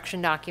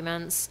construction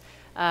documents.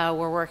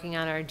 We're working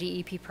on our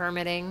DEP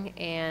permitting,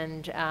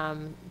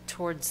 and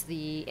towards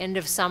the end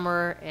of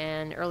summer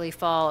and early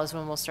fall is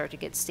when we'll start to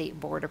get state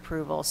board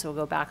approval. So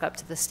we'll go back up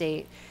to the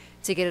state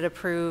to get it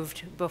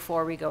approved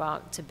before we go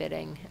out to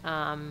bidding.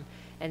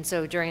 And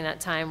so during that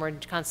time, we're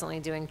constantly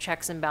doing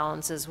checks and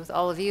balances with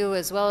all of you,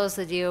 as well as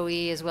the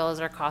DOE, as well as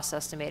our cost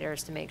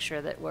estimators, to make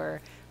sure that we're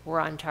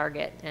on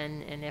target,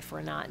 and if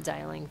we're not,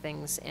 dialing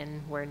things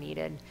in where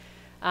needed.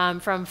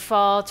 From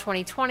fall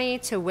 2020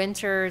 to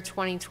winter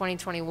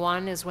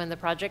 2020-21 is when the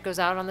project goes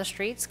out on the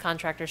streets.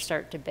 Contractors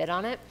start to bid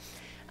on it.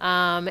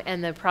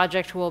 And the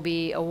project will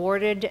be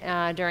awarded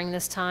during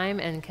this time,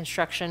 and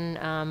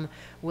construction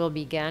will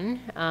begin.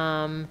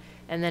 And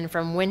then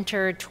from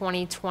winter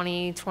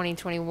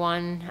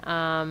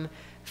 2020-2021,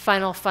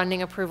 final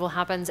funding approval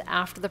happens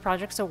after the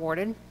project's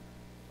awarded.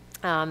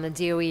 The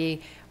DOE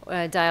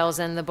dials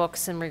in the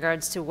books in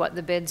regards to what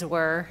the bids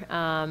were.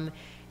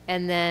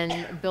 And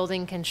then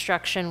building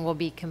construction will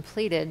be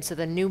completed. So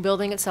the new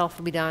building itself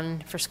will be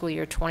done for school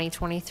year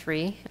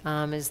 2023,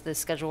 is the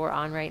schedule we're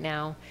on right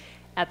now.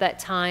 At that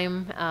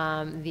time,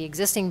 the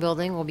existing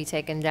building will be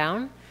taken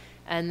down,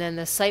 and then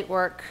the site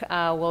work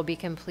will be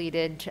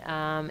completed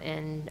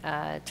in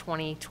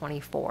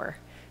 2024.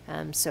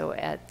 So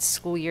at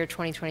school year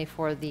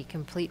 2024, the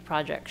complete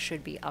project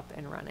should be up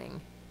and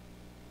running.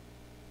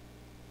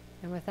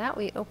 And with that,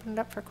 we open it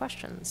up for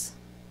questions.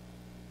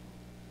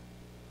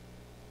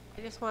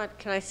 I just want,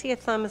 can I see a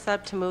thumbs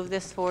up to move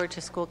this forward to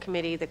school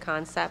committee, the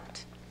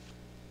concept?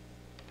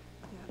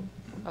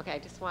 Okay, I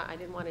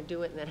didn't want to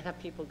do it and then have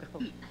people go.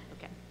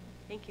 Okay,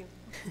 thank you.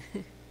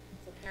 So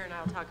Karen and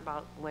I will talk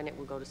about when it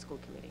will go to school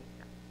committee.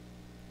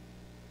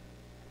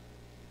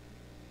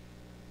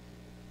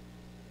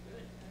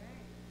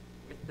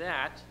 With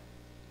that,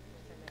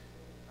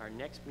 our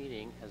next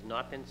meeting has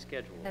not been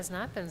scheduled. Has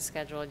not been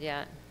scheduled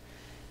yet.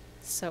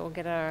 So we'll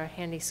get our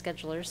handy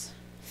schedulers.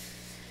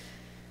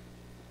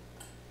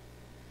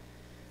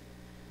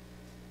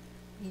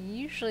 We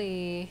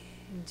usually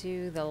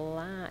do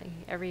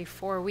every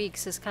 4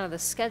 weeks is kind of the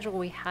schedule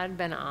we had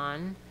been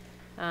on,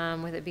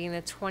 with it being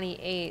the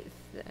 28th,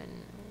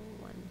 and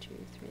 1, 2,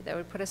 3, that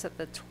would put us at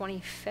the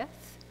 25th.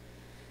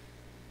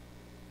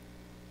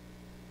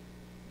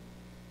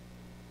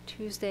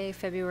 Tuesday,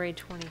 February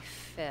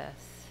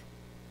 25th.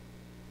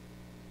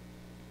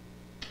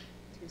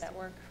 Does that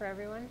work for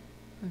everyone?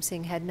 I'm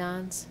seeing head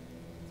nods.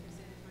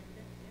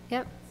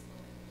 Yep.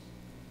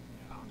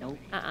 Nope.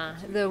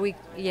 The week,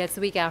 yeah, it's the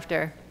week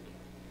after.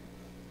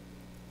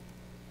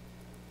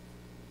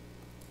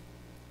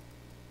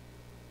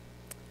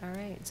 All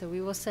right, so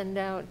we will send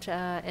out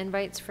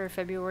invites for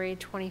February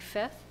 25th.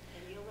 And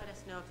you'll let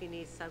us know if you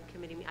need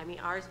subcommittee, I mean,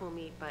 ours will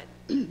meet, but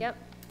Yep.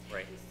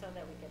 Right. just so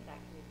that we get that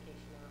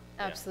communication out.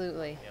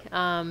 Absolutely.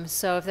 Yep.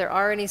 So if there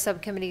are any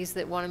subcommittees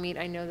that want to meet,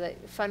 I know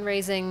that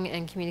fundraising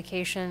and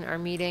communication are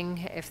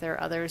meeting. If there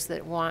are others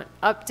that want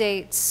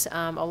updates,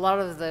 a lot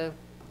of the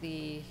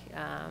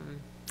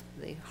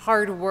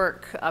hard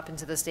work up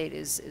into the state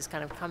is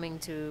kind of coming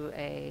to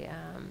a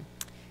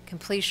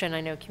completion.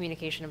 I know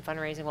communication and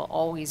fundraising will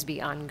always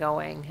be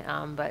ongoing,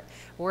 but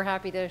we're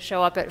happy to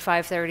show up at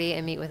 5:30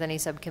 and meet with any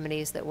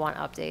subcommittees that want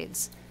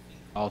updates.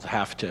 I'll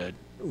have to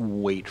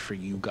wait for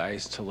you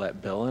guys to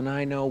let Bill and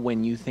I know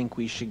when you think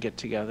we should get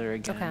together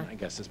again. Okay. I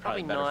guess it's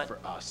probably better not for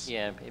us.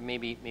 Yeah, it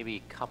maybe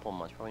a couple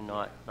months, probably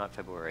not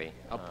February.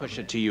 I'll push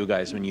it to you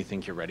guys when you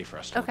think you're ready for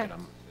us to look Okay. at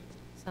them.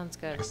 Sounds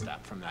good. Next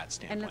step from that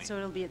standpoint. And so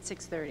it'll be at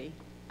 6:30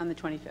 on the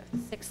 25th.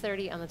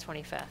 6:30 on the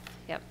 25th.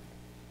 Yep.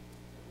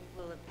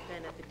 We will have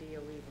been at the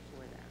DOE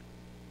before that,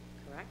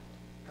 correct?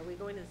 Are we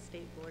going to the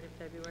state board in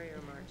February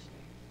or March?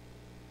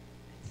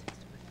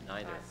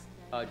 Neither.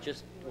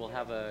 Just, we'll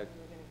have a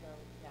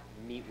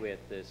meet with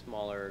the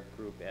smaller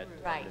group at Right.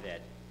 Department of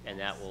Ed, and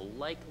that will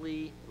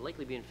likely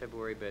be in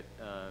February, but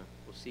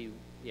we'll see.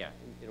 Yeah,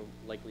 it'll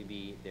likely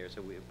be there, so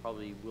we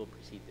probably will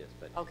precede this,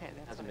 but Okay,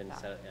 that's hasn't what I been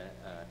thought.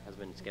 hasn't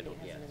been scheduled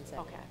yet. Hasn't been set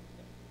Okay. yet.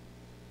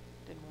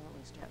 Didn't want to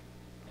lose track.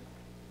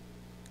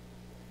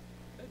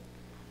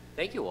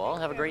 Thank you all.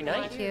 Have a great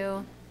night. Thank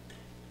you.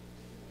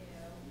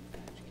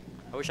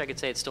 I wish I could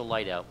say it's still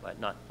light out, but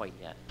not quite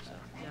yet. So.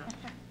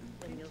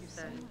 And you'll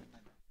send